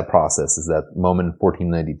end of that process is that moment in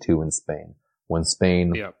 1492 in Spain, when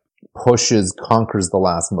Spain conquers the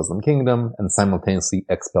last Muslim kingdom and simultaneously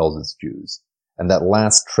expels its Jews. And that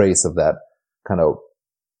last trace of that kind of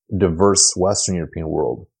diverse Western European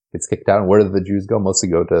world gets kicked out. And where do the Jews go? Mostly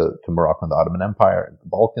go to Morocco and the Ottoman Empire and the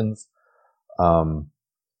Balkans.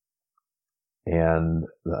 And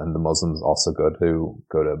the Muslims also go to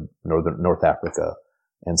North Africa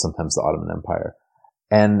and sometimes the Ottoman Empire.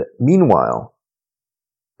 And meanwhile,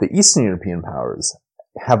 the Eastern European powers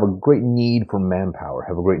have a great need for manpower,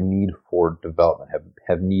 have a great need for development,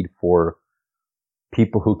 have need for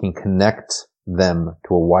people who can connect them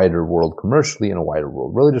to a wider world commercially and a wider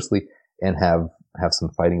world religiously and have some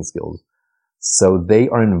fighting skills. So they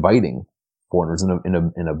are inviting foreigners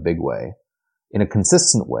in a big way, in a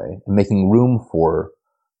consistent way, and making room for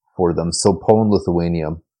them. So Poland,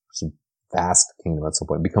 Lithuania, it's a vast kingdom at some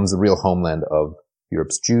point, becomes the real homeland of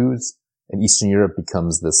Europe's Jews, and Eastern Europe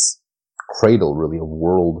becomes this cradle, really, of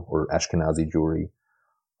world or Ashkenazi Jewry.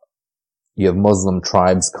 You have Muslim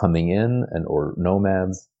tribes coming in or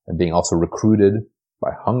nomads and being also recruited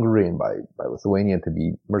by Hungary and by Lithuania to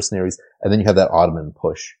be mercenaries. And then you have that Ottoman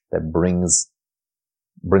push that brings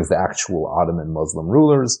the actual Ottoman Muslim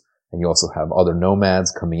rulers. And you also have other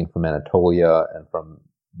nomads coming in from Anatolia and from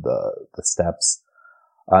the steppes.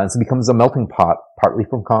 And so it becomes a melting pot, partly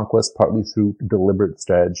from conquest, partly through deliberate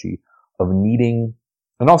strategy of needing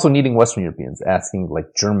Western Europeans, asking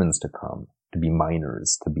like Germans to come, to be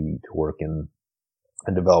miners, to work in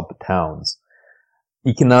and develop towns.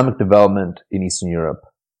 Economic development in Eastern Europe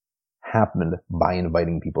happened by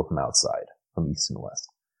inviting people from outside, from East and West,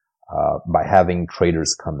 by having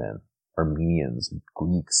traders come in, Armenians,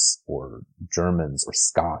 Greeks, or Germans, or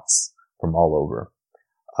Scots from all over.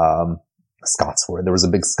 There was a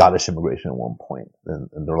big Scottish immigration at one point, and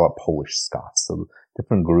there were a lot of Polish Scots, so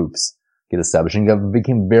different groups get established, and it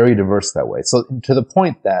became very diverse that way. So to the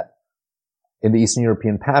point that in the Eastern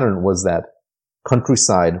European pattern was that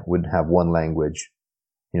countryside would have one language,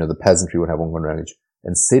 the peasantry would have one language,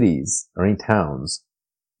 and cities or any towns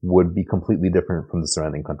would be completely different from the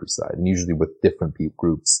surrounding countryside, and usually with different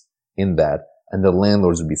groups in that, and the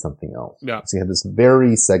landlords would be something else. Yeah. So you have this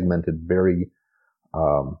very segmented, very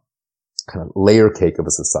kind of layer cake of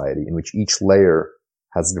a society in which each layer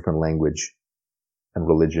has a different language and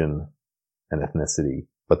religion and ethnicity,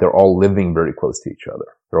 but they're all living very close to each other.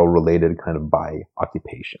 They're all related kind of by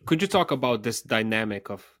occupation. Could you talk about this dynamic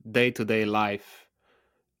of day-to-day life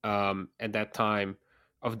at that time,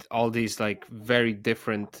 of all these like very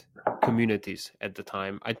different communities at the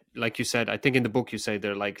time? Like you said, I think in the book you say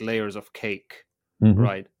they're like layers of cake,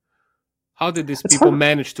 right? How did these people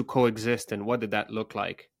manage to coexist, and what did that look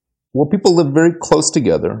like? Well, people lived very close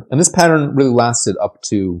together, and this pattern really lasted up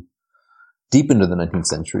to deep into the 19th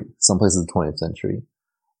century, some places the 20th century.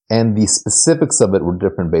 And the specifics of it were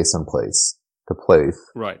different based on place to place.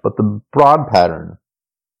 Right. But the broad pattern,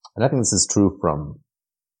 and I think this is true from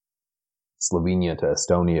Slovenia to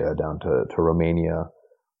Estonia down to Romania,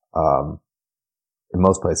 in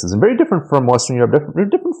most places, and very different from Western Europe, very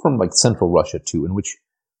different from like Central Russia too, in which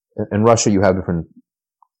in Russia you have different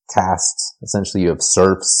castes. Essentially you have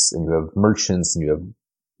serfs and you have merchants and you have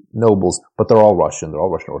nobles, but they're all Russian. They're all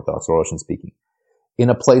Russian Orthodox, they're all Russian speaking. In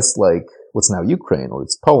a place like what's now Ukraine, or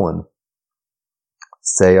it's Poland,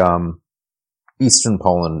 say, Eastern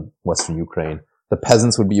Poland, Western Ukraine, the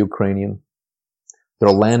peasants would be Ukrainian.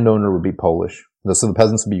 Their landowner would be Polish. So the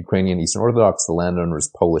peasants would be Ukrainian, Eastern Orthodox, the landowner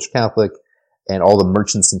is Polish Catholic, and all the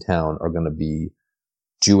merchants in town are going to be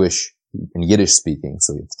Jewish and Yiddish speaking.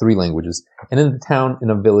 So you have three languages. And in a town, in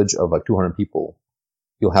a village of like 200 people,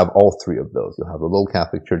 you'll have all three of those. You'll have a little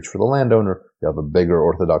Catholic church for the landowner. You'll have a bigger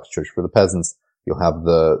Orthodox church for the peasants. You'll have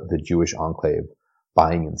the Jewish enclave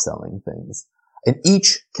buying and selling things. And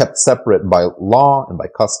each kept separate by law and by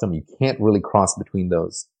custom. You can't really cross between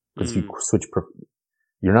those because you switch,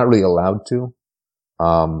 you're not really allowed to.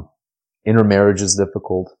 Intermarriage is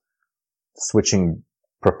difficult. Switching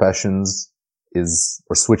professions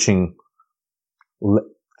or switching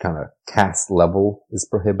kind of caste level is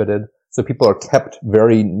prohibited. So people are kept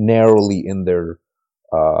very narrowly in their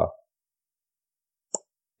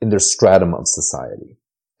stratum of society.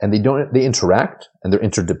 And they interact and they're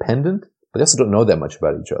interdependent, but they also don't know that much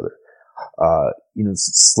about each other.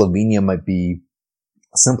 Slovenia might be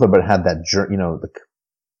simpler, but it had that, the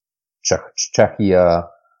Czechia,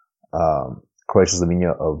 Croatia,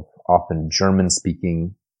 Slovenia of often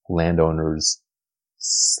German-speaking landowners,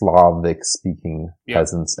 Slavic-speaking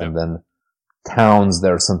peasants, and then towns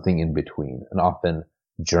that are something in between. And often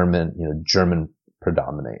German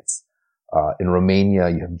predominates. In Romania,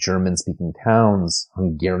 you have German-speaking towns,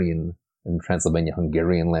 Hungarian, in Transylvania,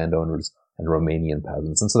 Hungarian landowners, and Romanian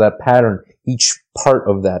peasants. And so that pattern, each part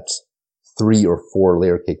of that 3 or 4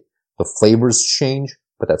 layer cake, the flavors change,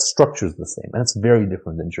 but that structure is the same. And it's very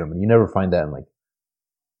different than German. You never find that in like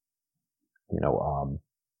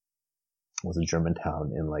was a German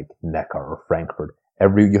town in like Neckar or Frankfurt.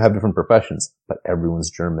 You have different professions, but everyone's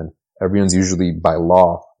German. Everyone's usually by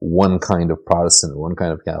law one kind of Protestant or one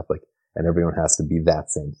kind of Catholic, and everyone has to be that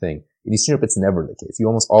same thing. In Eastern Europe, it's never the case. You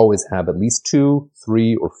almost always have at least 2,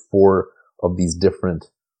 3, or 4 of these different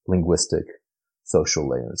linguistic social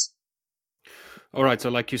layers. All right. So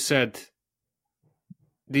like you said,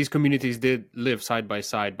 these communities did live side by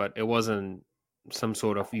side, but it wasn't some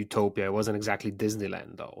sort of utopia. It wasn't exactly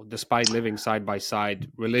Disneyland, though. Despite living side by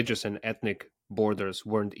side, religious and ethnic borders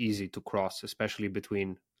weren't easy to cross, especially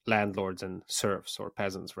between landlords and serfs or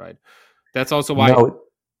peasants, right? That's also why,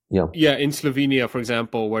 in Slovenia, for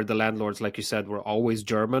example, where the landlords, like you said, were always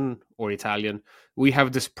German or Italian, we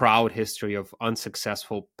have this proud history of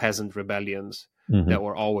unsuccessful peasant rebellions that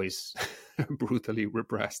were always brutally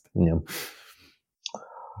repressed.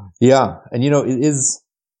 Yeah. And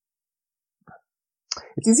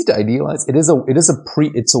it's easy to idealize.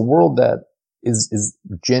 It's a world that is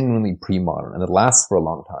genuinely pre-modern, and it lasts for a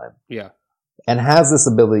long time. Yeah. And has this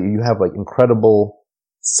ability, you have like incredible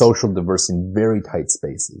social diversity in very tight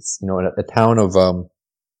spaces. In a town of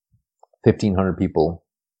 1,500 people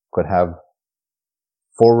could have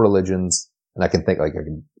 4 religions, and I can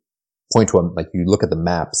point to you look at the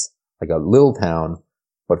maps, like a little town,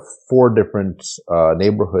 but 4 different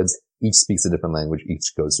neighborhoods, each speaks a different language,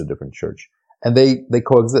 each goes to a different church. And they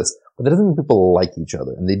coexist. But that doesn't mean people like each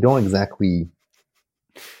other, and they don't exactly,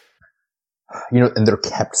 and they're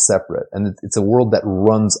kept separate. And it's a world that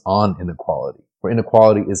runs on inequality, where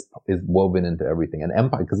inequality is woven into everything. And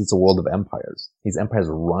empire, because it's a world of empires. These empires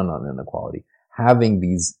run on inequality. Having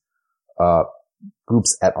these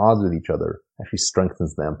groups at odds with each other actually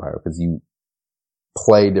strengthens the empire, because you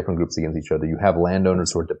play different groups against each other. You have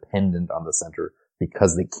landowners who are dependent on the center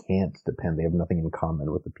because they can't depend. They have nothing in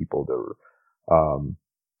common with the people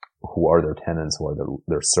who are their tenants, who are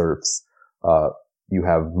their serfs. You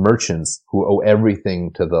have merchants who owe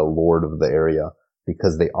everything to the lord of the area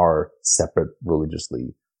because they are separate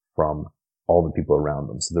religiously from all the people around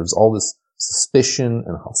them. So there's all this suspicion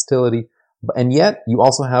and hostility. And yet you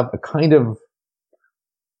also have a kind of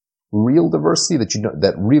real diversity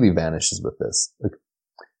that really vanishes with this. Like,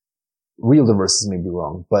 real diversity may be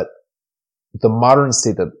wrong, but the modern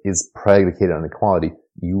state that is predicated on equality,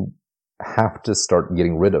 you have to start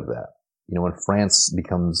getting rid of that. When France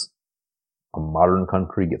becomes a modern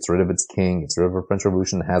country, gets rid of its king, gets rid of the French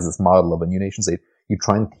Revolution, has this model of a new nation state, you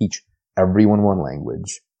try and teach everyone one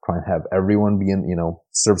language, try and have everyone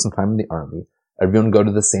serve some time in the army, everyone go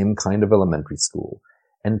to the same kind of elementary school,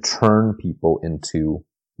 and turn people into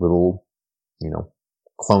little,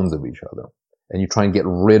 clones of each other. And you try and get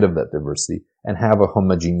rid of that diversity and have a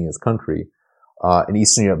homogeneous country. In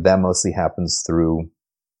Eastern Europe, that mostly happens through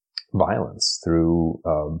violence, through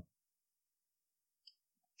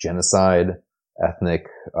genocide, ethnic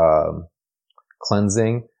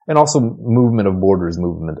cleansing, and also movement of borders,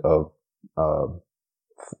 movement of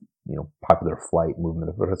popular flight, movement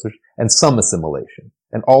of protesters, and some assimilation.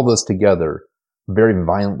 And all those together, very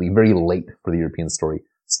violently, very late for the European story,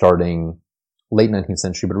 starting late 19th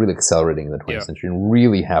century, but really accelerating in the 20th century, and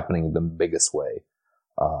really happening in the biggest way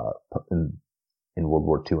in World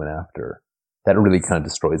War II and after. That really kind of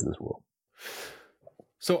destroys this world.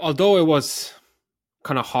 So although it was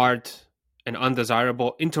kind of hard and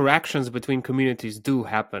undesirable, interactions between communities do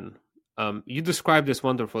happen. You described this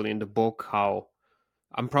wonderfully in the book, how,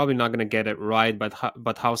 I'm probably not going to get it right,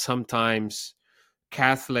 but how sometimes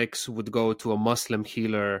Catholics would go to a Muslim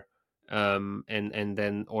healer and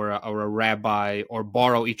then or a rabbi, or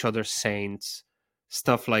borrow each other's saints,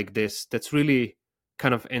 stuff like this. That's really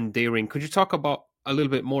kind of endearing. Could you talk about a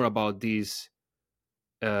little bit more about these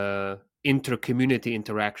inter-community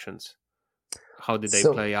interactions? How did they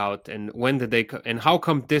play out, and when did they, and how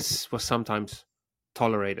come this was sometimes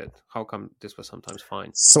tolerated? How come this was sometimes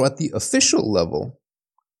fine? So at the official level,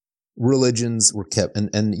 religions were kept,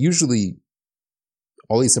 and usually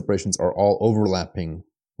all these separations are all overlapping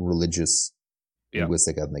religious,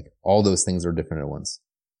 linguistic, ethnic. All those things are different at once.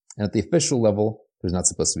 And at the official level, there's not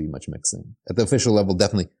supposed to be much mixing. At the official level,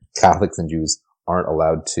 definitely Catholics and Jews aren't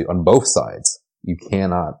allowed to, on both sides. You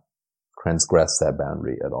cannot transgress that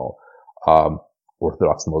boundary at all.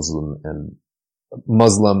 Orthodox Muslim and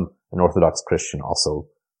Orthodox Christian also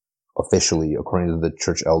officially, according to the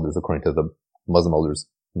church elders, according to the Muslim elders,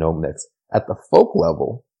 no mix. At the folk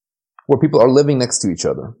level, where people are living next to each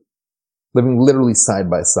other, living literally side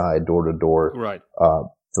by side, door to door, right,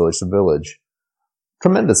 village to village,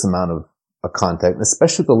 tremendous amount of contact,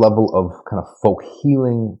 especially at the level of kind of folk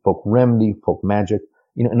healing, folk remedy, folk magic.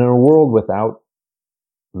 In a world without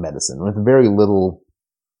medicine, with very little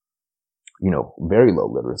very low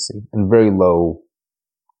literacy and very low,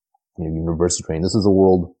 university training. This is a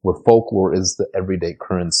world where folklore is the everyday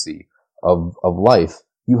currency of life.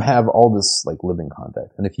 You have all this like living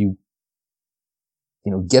context. And if you,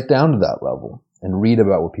 get down to that level and read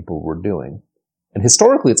about what people were doing, and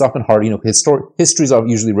historically it's often hard, histories are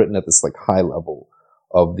usually written at this like high level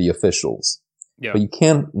of the officials. Yeah. But you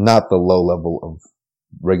can't, not the low level of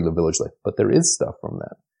regular village life, but there is stuff from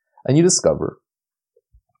that. And you discover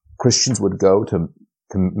Christians would go to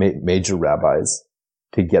major rabbis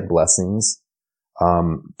to get blessings,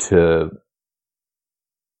 and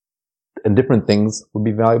different things would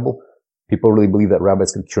be valuable. People really believe that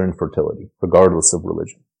rabbis could cure infertility, regardless of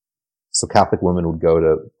religion. So Catholic women would go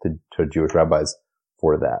to Jewish rabbis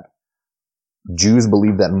for that. Jews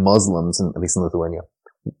believe that Muslims, at least in Lithuania,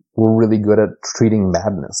 were really good at treating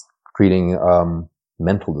madness, treating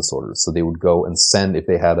mental disorders. So they would go and send, if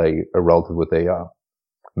they had a relative with a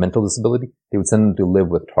mental disability, they would send them to live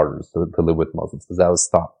with Tartars, to live with Muslims, because that was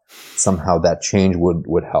thought somehow that change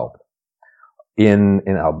would help. In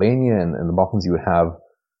Albania and in the Balkans, you would have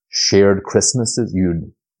shared Christmases.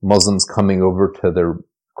 Muslims coming over to their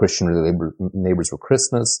Christian neighbors for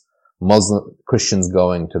Christmas, Christians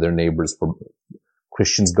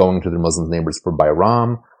going to their Muslim neighbors for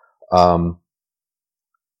Bayram,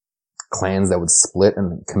 clans that would split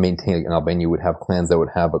and maintain. In Albania, you would have clans that would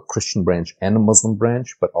have a Christian branch and a Muslim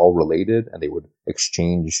branch, but all related, and they would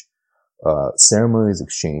exchange ceremonies,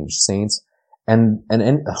 exchange saints, and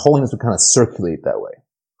holiness would kind of circulate that way.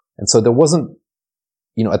 And so there wasn't,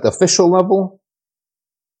 at the official level,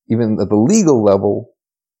 even at the legal level,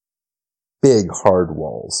 big hard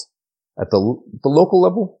walls. At the local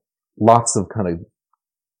level, lots of kind of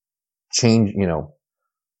change,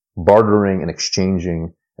 bartering and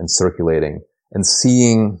exchanging and circulating and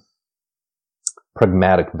seeing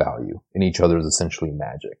pragmatic value in each other's essentially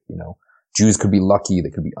magic. Jews could be lucky, they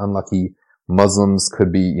could be unlucky. Muslims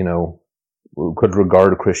could be, could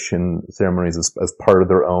regard Christian ceremonies as part of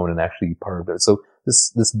their own and actually part of their, so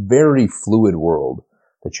this very fluid world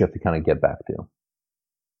that you have to kind of get back to.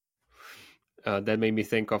 That made me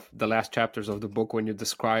think of the last chapters of the book when you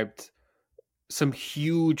described some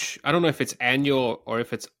huge, I don't know if it's annual or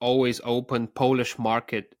if it's always open Polish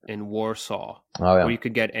market in Warsaw, where you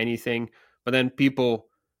could get anything. But then people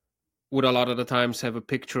would a lot of the times have a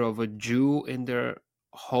picture of a Jew in their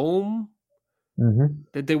home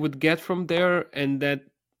that they would get from there. And that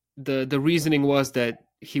the reasoning was that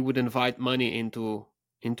he would invite money into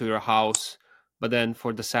your house. But then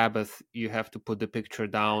for the Sabbath, you have to put the picture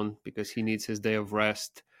down because he needs his day of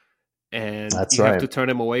rest. And you have to turn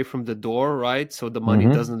him away from the door, right? So the money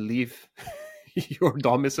doesn't leave your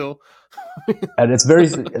domicile. And it's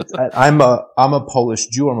I'm a Polish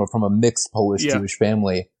Jew. I'm from a mixed Polish-Jewish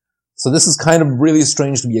family. So this is kind of really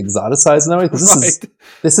strange to be exoticized now, because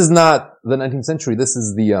this is not the 19th century. This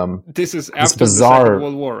is this is after the Second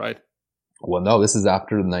World War, right? Well, no, this is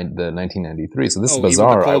after the 1993. So this is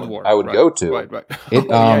bizarre. I would go to. Right.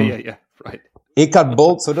 Right. It got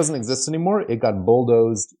bulldozed, so it doesn't exist anymore. It got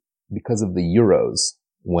bulldozed because of the Euros.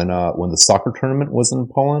 When the soccer tournament was in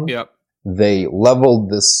Poland, they leveled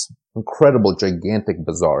this incredible, gigantic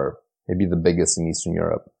bazaar, maybe the biggest in Eastern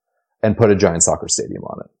Europe, and put a giant soccer stadium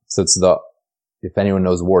on it. So it's if anyone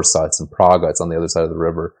knows Warsaw, it's in Prague, it's on the other side of the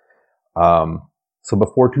river. So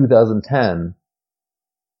before 2010,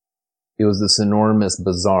 it was this enormous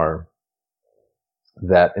bazaar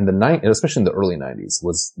that especially in the early 90s,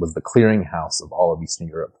 was the clearinghouse of all of Eastern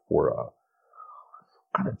Europe for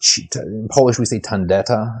kind of cheap. In Polish we say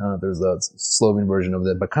tandeta. I don't know if there's a Slovene version of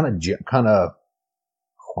that, but kind of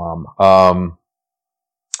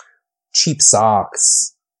cheap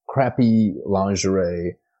socks, crappy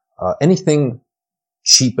lingerie, anything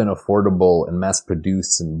cheap and affordable and mass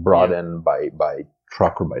produced and brought in by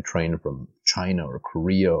truck or by train from China or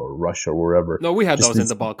Korea or Russia or wherever. No, we had those in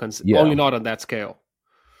the Balkans, only not on that scale.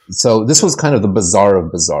 So this was kind of the bazaar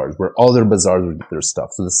of bazaars, where all their bazaars would get their stuff.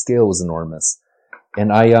 So the scale was enormous.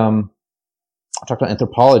 And I talked to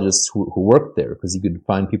anthropologists who worked there, because you could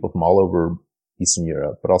find people from all over Eastern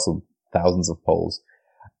Europe, but also thousands of Poles.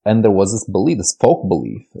 And there was this folk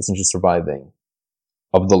belief, essentially surviving,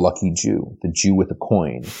 of the lucky Jew, the Jew with a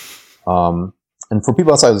coin. And for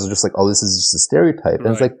people outside, it was just like, oh, this is just a stereotype. And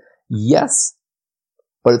it's like, yes,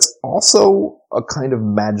 but it's also a kind of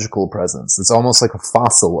magical presence. It's almost like a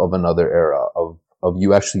fossil of another era of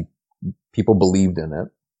you actually, people believed in it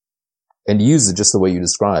and used it just the way you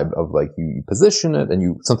described, of like you position it, and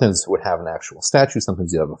you sometimes would have an actual statue,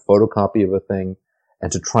 sometimes you have a photocopy of a thing,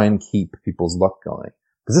 and to try and keep people's luck going.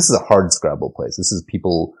 Because this is a hard scrabble place. This is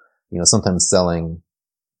people, sometimes selling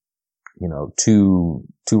two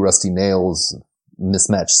rusty nails,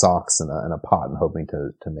 mismatched socks, and a pot, and hoping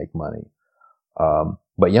to make money. But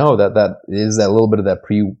that is that little bit of that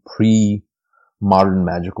pre-modern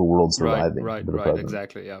magical world surviving. Right,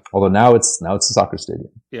 exactly, yeah. Although now it's a soccer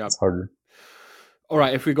stadium. Yeah. It's harder. All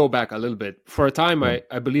right, if we go back a little bit, for a time, I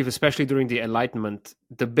believe, especially during the Enlightenment,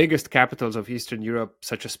 the biggest capitals of Eastern Europe,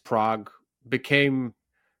 such as Prague, became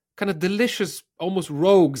kind of delicious, almost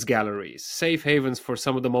rogues galleries, safe havens for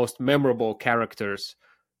some of the most memorable characters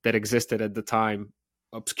that existed at the time: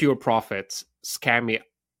 obscure prophets, scammy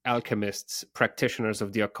alchemists, practitioners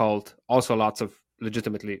of the occult, also lots of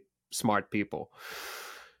legitimately smart people.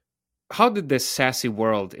 How did this sassy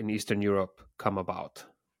world in Eastern Europe come about?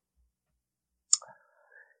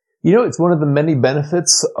 It's one of the many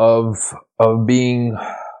benefits of being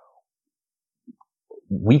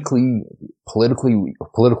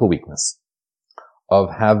political weakness,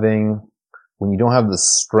 of having, when you don't have the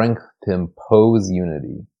strength to impose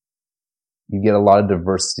unity, you get a lot of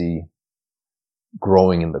diversity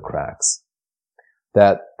growing in the cracks.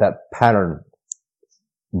 That pattern,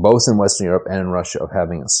 both in Western Europe and in Russia, of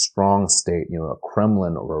having a strong state, a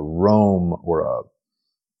Kremlin or a Rome or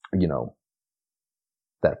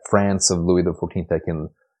that France of Louis XIV that can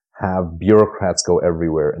have bureaucrats go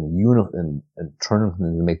everywhere and turn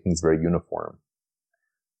them to make things very uniform,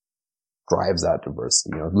 drives out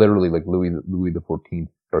diversity. Literally, like Louis XIV,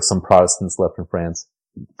 there are some Protestants left in France,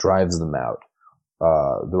 drives them out.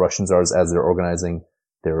 The Russian czars, as they're organizing,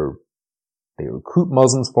 they recruit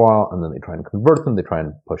Muslims for a while, and then they try and convert them, they try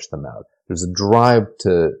and push them out. There's a drive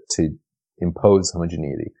to impose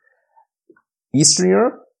homogeneity. Eastern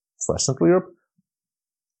Europe / Central Europe,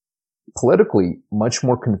 politically much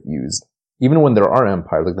more confused. Even when there are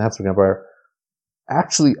empires, like the Habsburg Empire,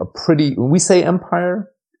 actually when we say empires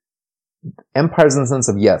in the sense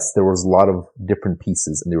of, yes, there was a lot of different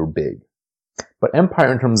pieces and they were big. But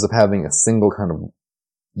empire in terms of having a single kind of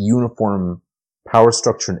uniform power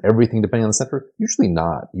structure and everything depending on the center, usually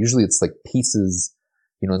not. Usually it's like pieces,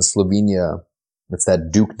 in Slovenia, it's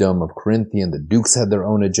that dukedom of Carinthian. The dukes had their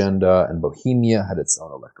own agenda, and Bohemia had its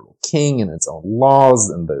own electoral king and its own laws,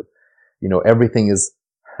 and everything is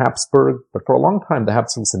Habsburg. But for a long time, the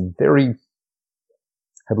Habsburgs had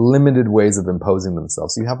limited ways of imposing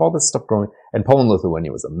themselves. So you have all this stuff growing, and Poland,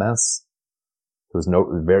 Lithuania was a mess. There was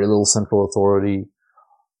very little central authority.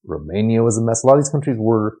 Romania was a mess. A lot of these countries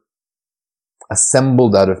were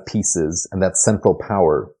assembled out of pieces, and that central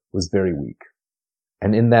power was very weak.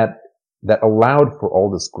 And in that allowed for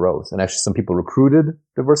all this growth. And actually some people recruited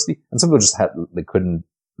diversity, and some people they couldn't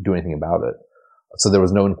do anything about it. So there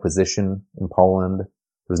was no Inquisition in Poland.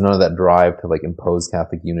 There was none of that drive to impose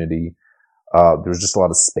Catholic unity. There was just a lot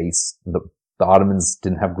of space. The Ottomans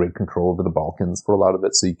didn't have great control over the Balkans for a lot of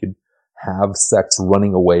it, so you could have sects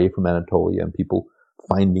running away from Anatolia and people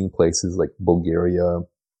finding places like Bulgaria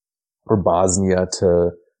or Bosnia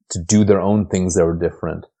to do their own things that were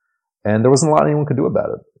different. And there wasn't a lot anyone could do about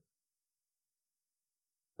it.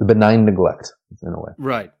 The benign neglect, in a way.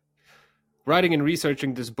 Right. Writing and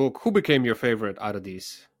researching this book, who became your favorite out of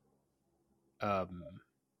these,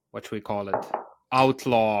 what should we call it,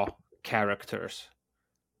 outlaw characters?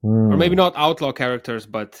 Or maybe not outlaw characters,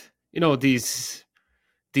 but,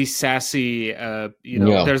 these sassy,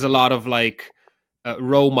 there's a lot of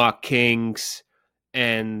Roma kings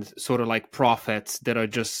and sort of prophets that are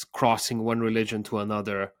just crossing one religion to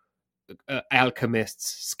another,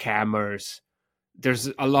 alchemists, scammers. There's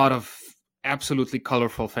a lot of absolutely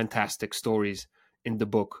colorful, fantastic stories in the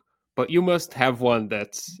book. But you must have one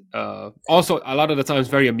that's also a lot of the times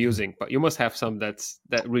very amusing. But you must have some that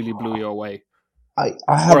really blew you away. I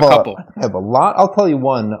have a couple. I have a lot. I'll tell you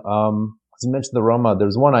one. As you mentioned the Roma,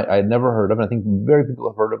 there's one I had never heard of, and I think very few people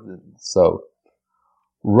have heard of it. So,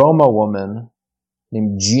 Roma woman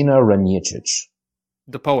named Gina Ranicic.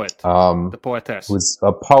 The poet. The poetess. Was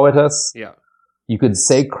a poetess. Yeah. You could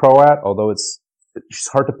say Croat, although she's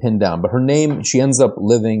hard to pin down. But her name, she ends up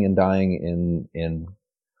living and dying in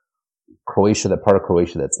Croatia, that part of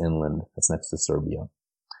Croatia that's inland, that's next to Serbia.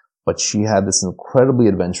 But she had this incredibly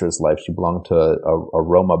adventurous life. She belonged to a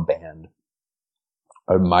Roma band,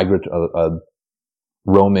 a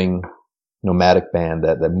roaming nomadic band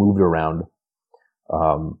that moved around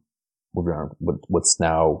what's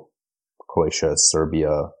now Croatia,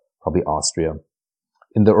 Serbia, probably Austria.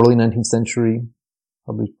 In the early 19th century,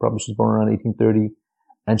 probably she was born around 1830,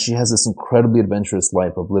 and she has this incredibly adventurous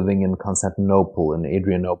life of living in Constantinople and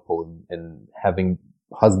Adrianople and having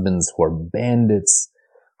husbands who are bandits,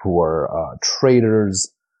 who are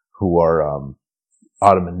traders, who are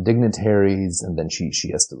Ottoman dignitaries, and then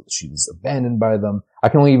she's abandoned by them.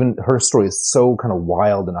 Her story is so kind of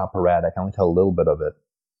wild and operatic. I can only tell a little bit of it.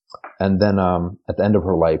 And then, at the end of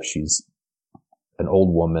her life, she's an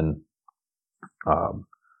old woman,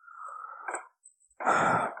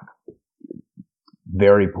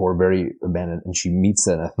 very poor, very abandoned, and she meets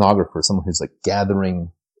an ethnographer, someone who's like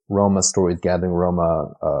gathering Roma stories, gathering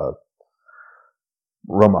Roma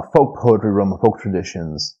folk poetry, Roma folk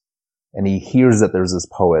traditions. And he hears that there's this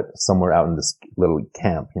poet somewhere out in this little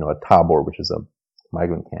camp, a Tabor, which is a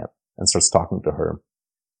migrant camp, and starts talking to her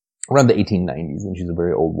around the 1890s, and she's a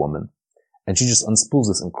very old woman. And she just unspools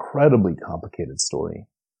this incredibly complicated story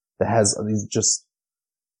that has these just,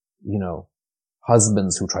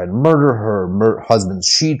 husbands who try to murder her, husbands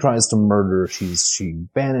she tries to murder, she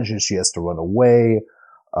vanishes, she has to run away,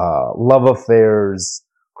 love affairs,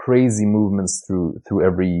 crazy movements through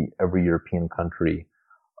every European country.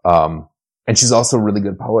 And she's also a really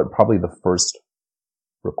good poet, probably the first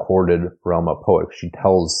recorded Roma poet. She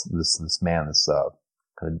tells this man, this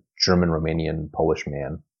kind of German, Romanian, Polish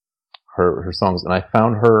man, her songs. And I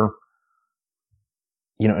found her,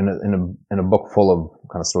 in a book full of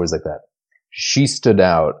kind of stories like that. She stood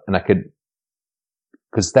out, and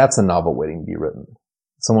because that's a novel waiting to be written.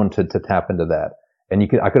 Someone to tap into that. And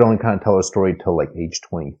I could only kind of tell her story till like age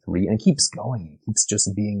 23, and it keeps going. It keeps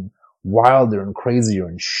just being wilder and crazier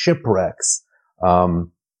and shipwrecks.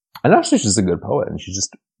 And actually she's a good poet, and she's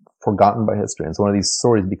just forgotten by history. And it's one of these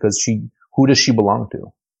stories because who does she belong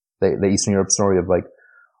to? The Eastern Europe story of like,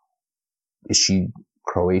 is she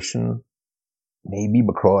Croatian? Maybe,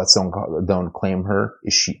 but Croats don't claim her.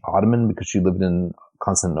 Is she Ottoman because she lived in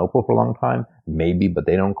Constantinople for a long time? Maybe, but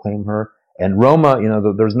they don't claim her. And Roma,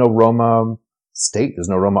 there's no Roma state, there's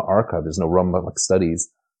no Roma archive, there's no Roma like studies.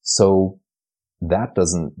 So that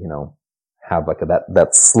doesn't, have like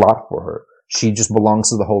that slot for her. She just belongs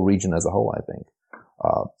to the whole region as a whole, I think.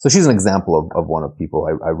 So she's an example of one of people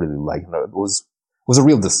I really like. It was a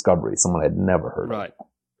real discovery, someone I'd never heard of.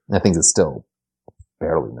 And I think it's still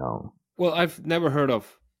barely known. Well, I've never heard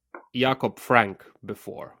of Jacob Frank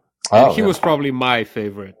before. And he was probably my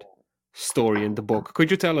favorite story in the book.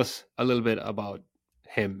 Could you tell us a little bit about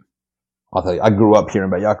him? I'll tell you, I grew up hearing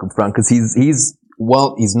about Jacob Frank because he's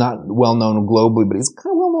not well known globally, but he's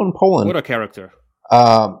kind of well known in Poland. What a character.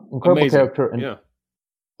 Incredible Amazing. Character. And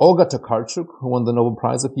Olga Tokarczuk, who won the Nobel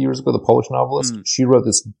Prize a few years ago, the Polish novelist, she wrote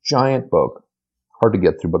this giant book, hard to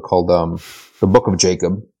get through, but called The Book of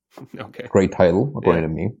Jacob. Okay. Great title, according to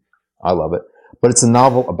me. I love it. But it's a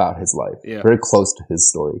novel about his life, very close to his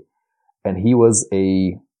story. And he was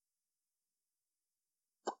a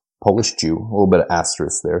Polish Jew, a little bit of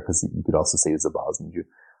asterisk there, because you could also say he's a Bosnian Jew.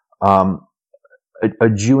 A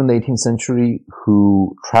Jew in the 18th century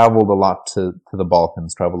who traveled a lot to the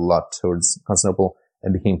Balkans, traveled a lot towards Constantinople,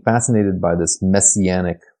 and became fascinated by this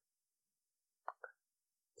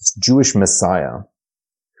Jewish Messiah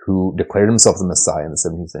who declared himself the Messiah in the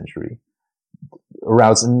 17th century.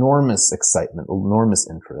 Aroused enormous excitement, enormous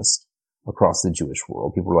interest across the Jewish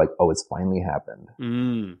world. People were like, "Oh, it's finally happened."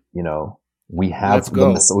 We have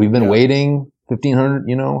we've been waiting 1500,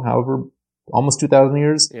 however, almost 2000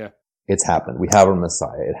 years. Yeah, it's happened. We have our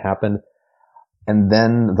Messiah. It happened, and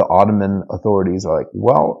then the Ottoman authorities are like,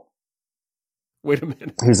 "Well, wait a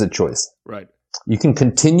minute. Here's a choice. Right. You can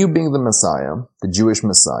continue being the Messiah, the Jewish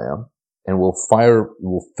Messiah." And we'll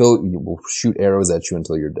shoot arrows at you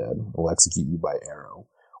until you're dead. We'll execute you by arrow.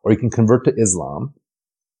 Or you can convert to Islam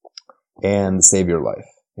and save your life.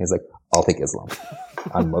 And he's like, I'll take Islam.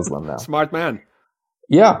 I'm Muslim now. Smart man.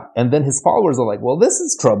 Yeah. And then his followers are like, well, this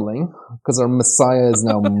is troubling because our Messiah is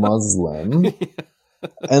now Muslim.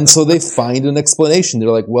 And so they find an explanation.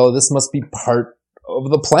 They're like, well, this must be part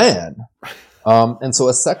of the plan. And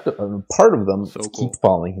so part of them keep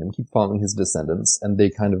following him, keep following his descendants, and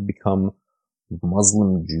they kind of become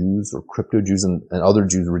Muslim Jews or crypto Jews, and other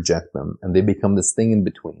Jews reject them, and they become this thing in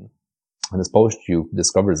between. And this Polish Jew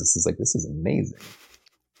discovers this, is like, this is amazing.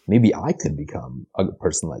 Maybe I could become a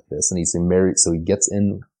person like this. And he's married, so he gets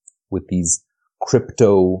in with these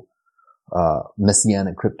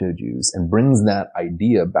Messianic crypto Jews and brings that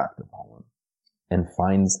idea back to Poland. And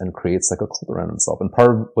finds and creates like a cult around himself. And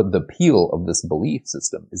part of what the appeal of this belief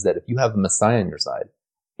system is that if you have the Messiah on your side,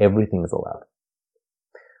 everything is allowed.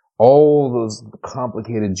 All those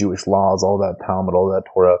complicated Jewish laws, all that Talmud, all that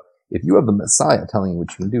Torah, if you have the Messiah telling you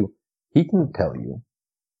what you can do, he can tell you,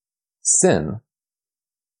 sin,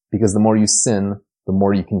 because the more you sin, the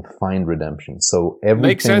more you can find redemption. So everything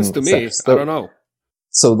makes sense to me. I don't know.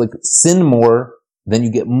 So like sin more, then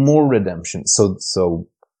you get more redemption. So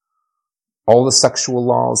all the sexual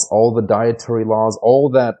laws, all the dietary laws, all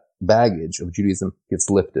that baggage of Judaism gets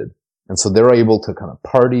lifted. And so they're able to kind of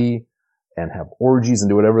party and have orgies and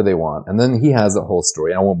do whatever they want. And then he has a whole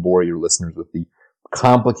story. I won't bore your listeners with the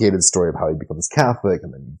complicated story of how he becomes Catholic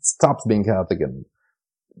and then he stops being Catholic and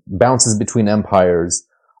bounces between empires.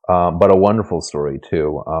 But a wonderful story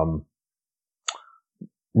too.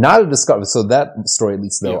 Not a discovery. So that story, at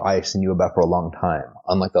least though, I actually knew about for a long time,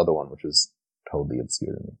 unlike the other one, which was totally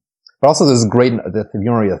obscure to me. But also there's a great, if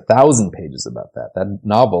you want to read 1,000 pages about that, that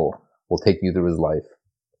novel will take you through his life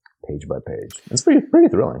page by page. It's pretty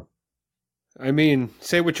thrilling. I mean,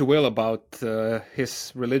 say what you will about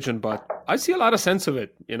his religion, but I see a lot of sense of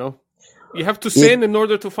it, you know? You have to sin in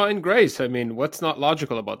order to find grace. I mean, what's not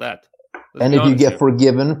logical about that? And if you get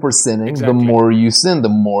forgiven for sinning, the more you sin, the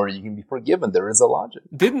more you can be forgiven. There is a logic.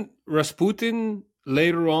 Didn't Rasputin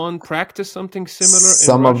later on practice something similar?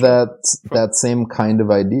 Some of that same kind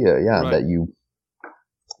of idea, right. That you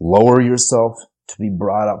lower yourself to be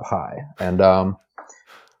brought up high. And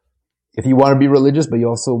if you want to be religious, but you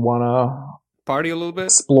also want to party a little bit,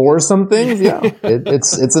 explore some things,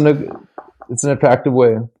 it's an attractive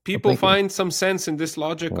way. People find some sense in this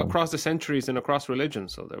logic across the centuries and across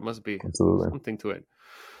religions, so there must be something to it.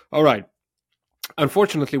 All right.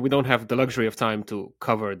 Unfortunately, we don't have the luxury of time to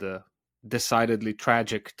cover the decidedly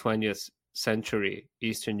tragic 20th century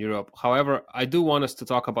Eastern Europe. However, I do want us to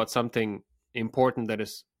talk about something important that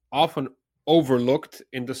is often overlooked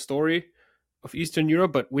in the story of Eastern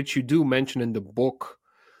Europe, but which you do mention in the book,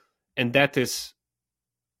 and that is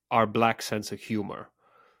our black sense of humor.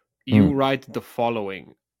 You write the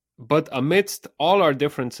following: but amidst all our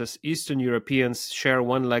differences, Eastern Europeans share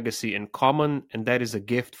one legacy in common, and that is a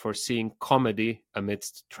gift for seeing comedy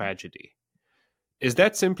amidst tragedy. Is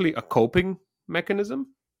that simply a coping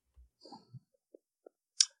mechanism?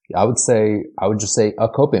 I would just say a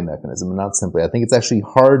coping mechanism, and not simply. I think it's actually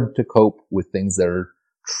hard to cope with things that are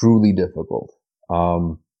truly difficult.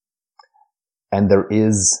 And there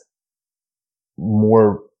is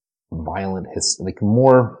more violent history,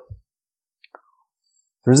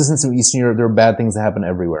 there's a sense of Eastern Europe, there are bad things that happen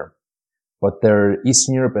everywhere. But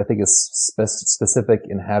Eastern Europe, I think, is specific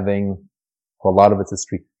in having, for a lot of its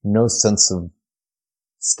history, no sense of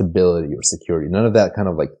stability or security. None of that kind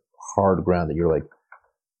of hard ground that you're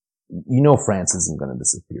France isn't going to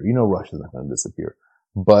disappear. Russia's not going to disappear.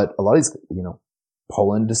 But a lot of these,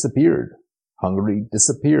 Poland disappeared. Hungary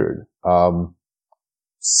disappeared. Slovenia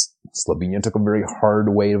took a very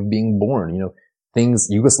hard way of being born.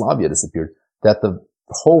 Yugoslavia disappeared. That the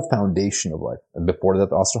whole foundation of life, and before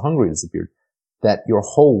that, Austro-Hungary disappeared, that your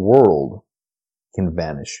whole world can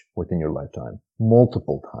vanish within your lifetime,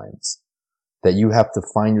 multiple times, that you have to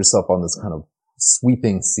find yourself on this kind of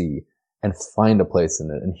sweeping sea and find a place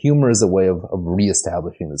in it. And humor is a way of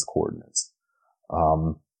reestablishing these coordinates.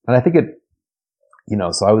 And I think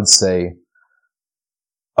so I would say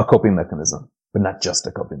a coping mechanism, but not just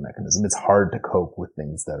a coping mechanism. It's hard to cope with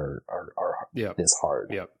things that are this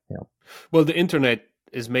hard. Yeah. Well, the internet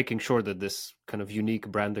is making sure that this kind of unique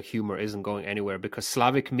brand of humor isn't going anywhere, because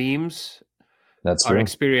Slavic memes are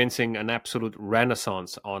experiencing an absolute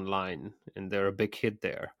renaissance online, and they're a big hit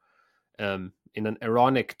there. In an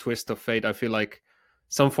ironic twist of fate, I feel like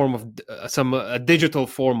a digital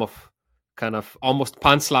form of kind of almost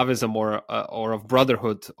pan-Slavism or of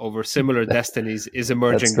brotherhood over similar destinies is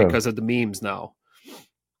emerging because of the memes now.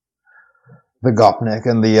 The Gopnik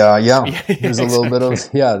and there's a little bit of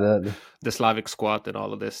the Slavic squat and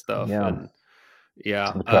all of this stuff. And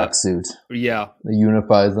the tracksuit. That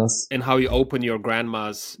unifies us. And how you open your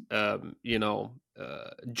grandma's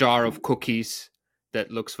jar of cookies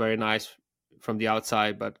that looks very nice from the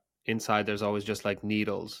outside, but inside there's always just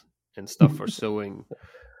needles and stuff for sewing.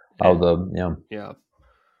 Bottles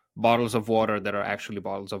of water that are actually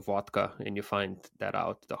bottles of vodka, and you find that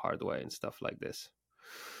out the hard way and stuff like this.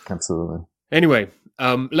 Absolutely. Anyway,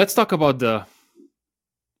 let's talk about the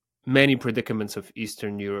many predicaments of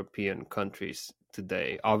Eastern European countries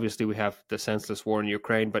today. Obviously, we have the senseless war in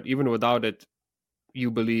Ukraine, but even without it,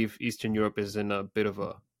 you believe Eastern Europe is in a bit of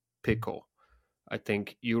a pickle. I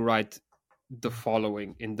think you write the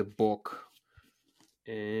following in the book.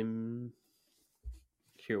 Here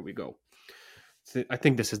we go. I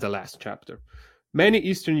think this is the last chapter. Many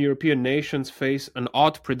Eastern European nations face an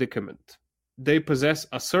odd predicament. They possess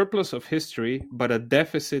a surplus of history, but a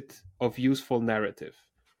deficit of useful narrative.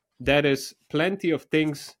 That is, plenty of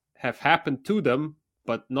things have happened to them,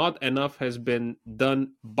 but not enough has been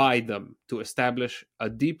done by them to establish a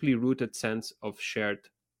deeply rooted sense of shared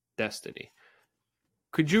destiny.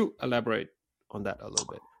 Could you elaborate on that a little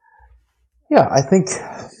bit? Yeah, I think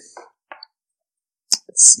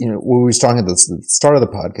we were talking at the start of the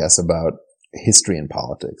podcast about history and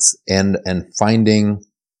politics, and finding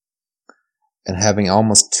and having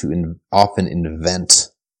almost to often invent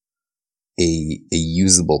a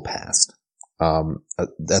usable past.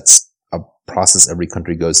 That's a process every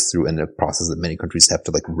country goes through, and a process that many countries have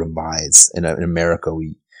to like revise. In America,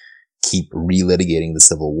 we keep relitigating the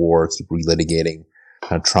Civil War, keep relitigating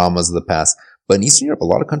kind of traumas of the past. But in Eastern Europe, a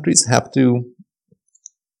lot of countries have to,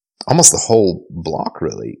 almost the whole bloc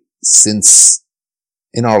really, since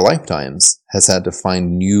in our lifetimes, has had to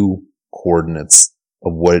find new coordinates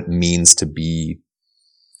of what it means to be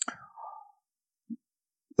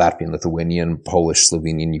Latvian, Lithuanian, Polish,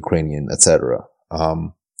 Slovenian, Ukrainian, etc.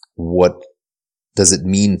 What does it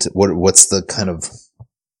mean to, what's the kind of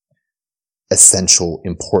essential,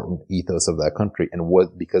 important ethos of that country, and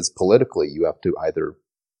what, because politically you have to either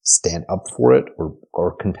stand up for it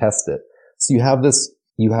or contest it. So you have this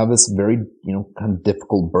very, kind of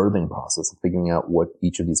difficult birthing process of figuring out what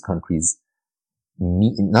each of these countries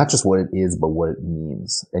mean, not just what it is, but what it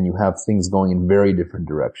means. And you have things going in very different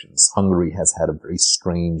directions. Hungary has had a very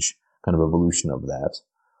strange kind of evolution of that,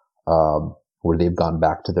 where they've gone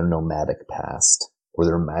back to their nomadic past, or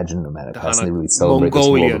their imagined nomadic past, and they really celebrate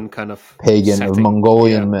Mongolian this world kind of pagan, setting.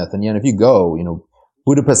 Mongolian myth. And if you go,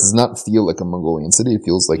 Budapest does not feel like a Mongolian city. It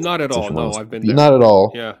feels like not at all. No, I've been there. Not at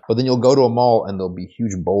all. Yeah. But then you'll go to a mall and there'll be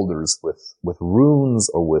huge boulders with runes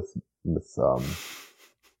or with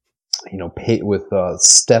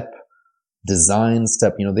step design,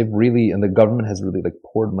 they've really, and the government has really like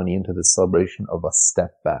poured money into this celebration of a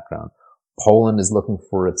step background. Poland is looking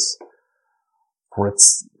for its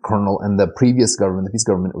kernel, and the previous government, the peace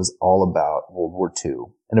government, was all about World War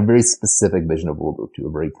II and a very specific vision of World War II, a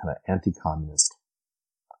very kind of anti-communist,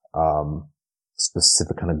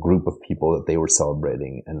 specific kind of group of people that they were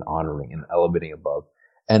celebrating and honoring and elevating above.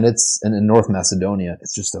 And in North Macedonia,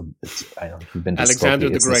 I don't know if you've been to Alexander Skopje,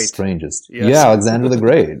 the it's Great. The strangest. Yes. Yeah, Alexander the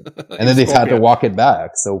Great. And then they've had to Skopje. walk it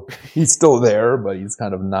back. So he's still there, but he's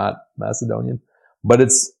kind of not Macedonian. But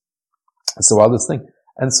it's a wildest thing.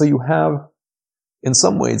 And so you have, in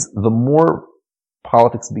some ways, the more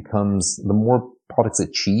politics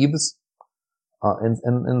achieves, and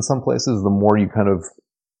in some places, the more you kind of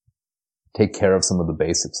take care of some of the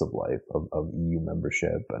basics of life, of EU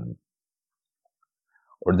membership,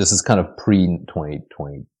 or this is kind of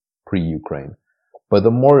pre-2020, pre-Ukraine. But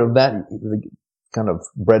the more of that, the kind of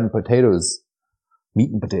bread and potatoes,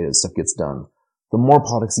 meat and potatoes stuff gets done, the more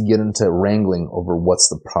politics you get into wrangling over what's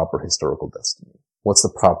the proper historical destiny, what's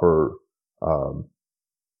the proper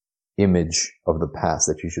image of the past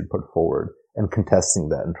that you should put forward, and contesting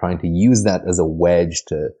that and trying to use that as a wedge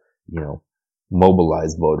to,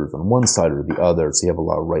 mobilize voters on one side or the other. So you have a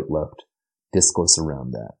lot of right-left discourse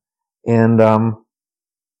around that. And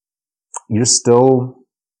you're still,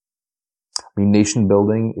 nation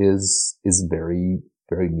building is very,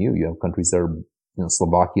 very new. You have countries that are,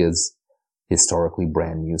 Slovakia is historically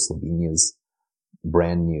brand new. Slovenia is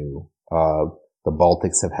brand new. The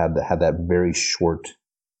Baltics have had that very short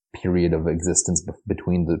period of existence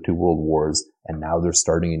between the two world wars, and now they're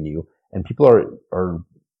starting anew. And people are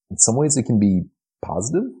in some ways it can be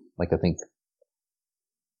positive. Like, I think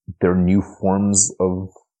there are new forms of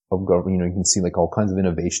government. You can see like all kinds of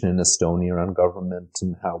innovation in Estonia around government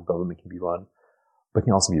and how government can be run, but it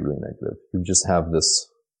can also be really negative. You just have this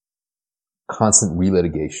constant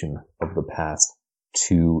relitigation of the past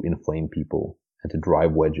to inflame people and to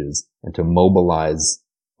drive wedges and to mobilize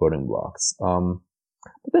voting blocs.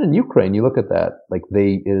 But then in Ukraine, you look at that, like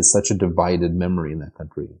it is such a divided memory in that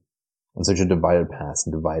country, and such a divided past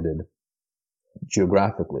and divided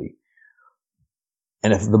geographically.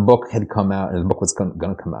 And if the book had come out, and the book was going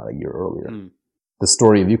to come out a year earlier, the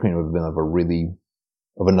story of Ukraine would have been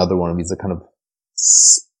of another one of these kind of,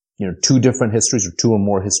 two different histories or two or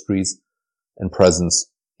more histories and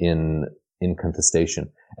presence in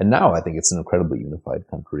contestation. And now I think it's an incredibly unified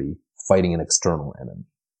country fighting an external enemy.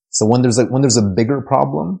 So when there's a bigger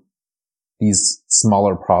problem, these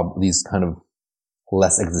smaller these kind of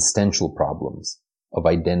less existential problems of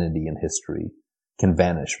identity and history can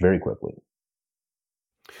vanish very quickly.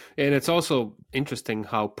 And it's also interesting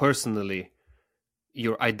how personally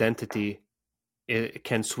your identity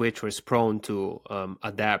can switch or is prone to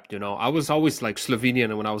adapt. I was always like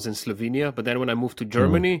Slovenian when I was in Slovenia, but then when I moved to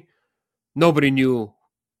Germany, nobody knew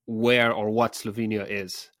where or what Slovenia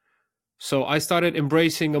is. So I started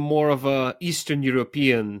embracing a more of a Eastern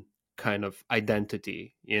European kind of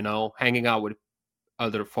identity, hanging out with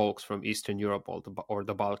other folks from Eastern Europe or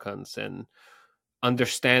the Balkans, and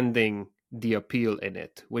understanding the appeal in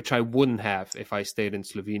it, which I wouldn't have if I stayed in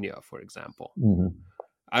Slovenia, for example. Mm-hmm.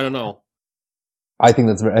 I don't know. I think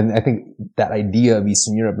that's and I think that idea of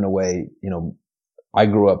Eastern Europe in a way, I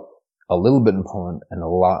grew up a little bit in Poland and a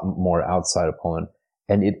lot more outside of Poland.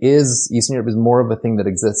 And Eastern Europe is more of a thing that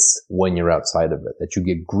exists when you're outside of it, that you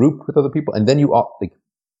get grouped with other people and then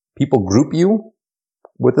people group you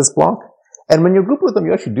with this block. And when you're grouped with them,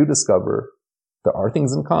 you actually do discover there are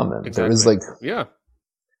things in common. Exactly. There is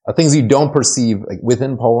things you don't perceive, like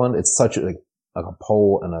within Poland. It's such like a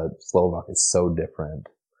Pole and a Slovak is so different.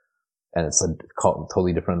 And it's a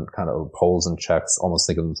totally different kind of Poles and Czechs almost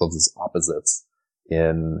think of themselves as opposites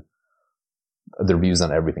in their views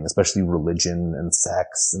on everything, especially religion and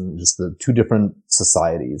sex and just the two different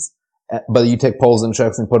societies. But you take Poles and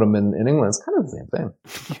Czechs and put them in England, it's kind of the same thing.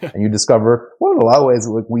 Yeah. And you discover, well, in a lot of ways,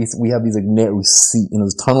 like we have these we see,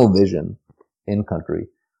 this tunnel vision in country,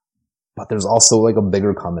 but there's also like a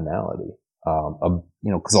bigger commonality,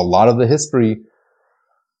 cause a lot of the history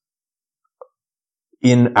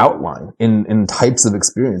in outline, in types of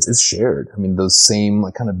experience is shared. I mean, those same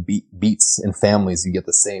like kind of beats in families, you get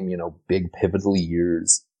the same, big pivotal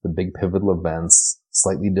years, the big pivotal events,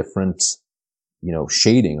 slightly different,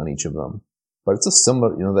 shading on each of them. But it's a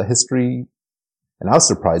similar, the history. And I was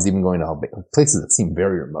surprised even going to places that seem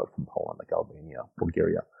very remote from Poland, like Albania,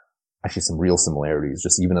 Bulgaria. Actually some real similarities,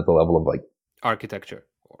 just even at the level of like architecture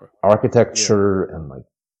and like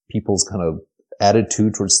people's kind of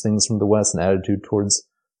attitude towards things from the West and attitude towards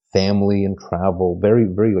family and travel. Very,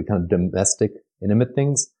 very like kind of domestic, intimate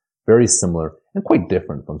things. Very similar and quite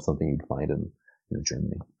different from something you'd find in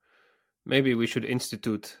Germany. Maybe we should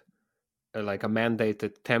institute like a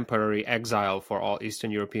mandated temporary exile for all Eastern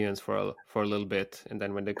Europeans for a little bit, and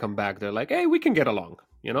then when they come back, they're like, "Hey, we can get along."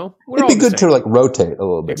 It'd be good to like rotate a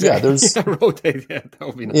little bit. Exactly. Yeah, rotate. Yeah, that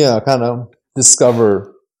would be nice. Yeah, kind of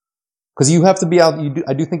discover, because you have to be out.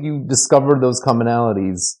 I do think you discover those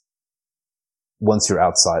commonalities once you're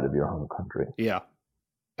outside of your home country. Yeah,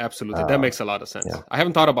 absolutely. That makes a lot of sense. Yeah. I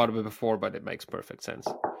haven't thought about it before, but it makes perfect sense.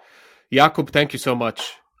 Jacob, thank you so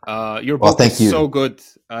much. Your book is so good.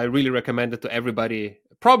 I really recommend it to everybody.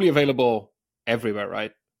 Probably available everywhere,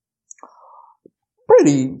 right?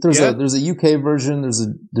 There's a UK version,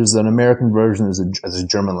 there's an American version, there's a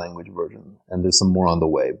German language version, and there's some more on the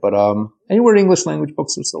way. But anywhere English language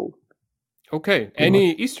books are sold. Okay.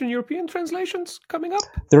 Any Eastern European translations coming up?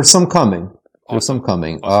 There's some coming. Awesome.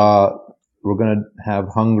 We're gonna have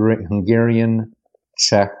Hungarian,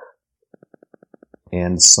 Czech,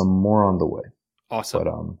 and some more on the way. Awesome.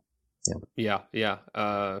 But yeah,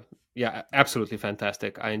 absolutely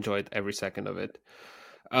fantastic. I enjoyed every second of it.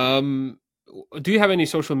 Do you have any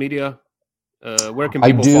social media? Where can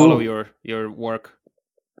people follow your work?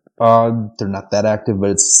 They're not that active, but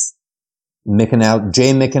it's J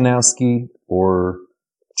Mikanowski or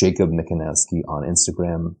Jacob Mikanowski on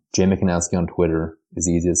Instagram. J Mikanowski on Twitter is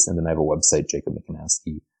easiest, and then I have a website, Jacob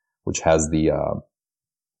Mikanowski, which has the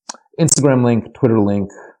Instagram link, Twitter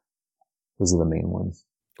link. Those are the main ones.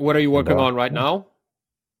 What are you working on right now?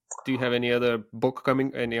 Do you have any other books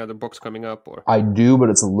coming up? Or I do, but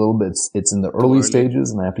it's a little bit. It's in the early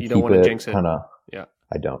stages, and I have to keep it kind of. Yeah,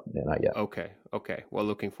 I don't. Not yet. Okay. Well,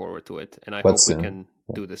 looking forward to it, and I hope we can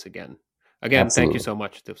do this again. Again, Absolutely. Thank you so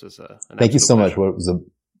much. This was thank you so much. Well, it was a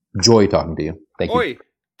joy talking to you. Thank you.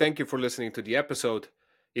 Thank you for listening to the episode.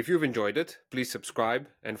 If you've enjoyed it, please subscribe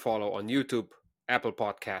and follow on YouTube, Apple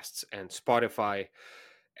Podcasts, and Spotify.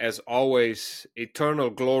 As always, eternal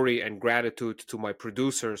glory and gratitude to my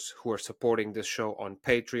producers who are supporting this show on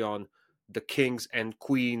Patreon, the kings and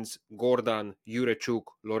queens, Gordan, Jurechuk,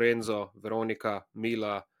 Lorenzo, Veronica,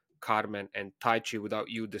 Mila, Carmen, and Taichi. Without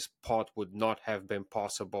you, this pod would not have been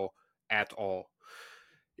possible at all.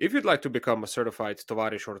 If you'd like to become a certified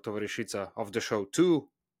Tovarish or Tovarishica of the show too,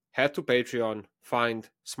 head to Patreon, find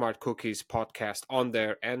Smart Cookies podcast on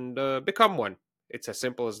there, and become one. It's as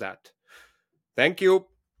simple as that. Thank you.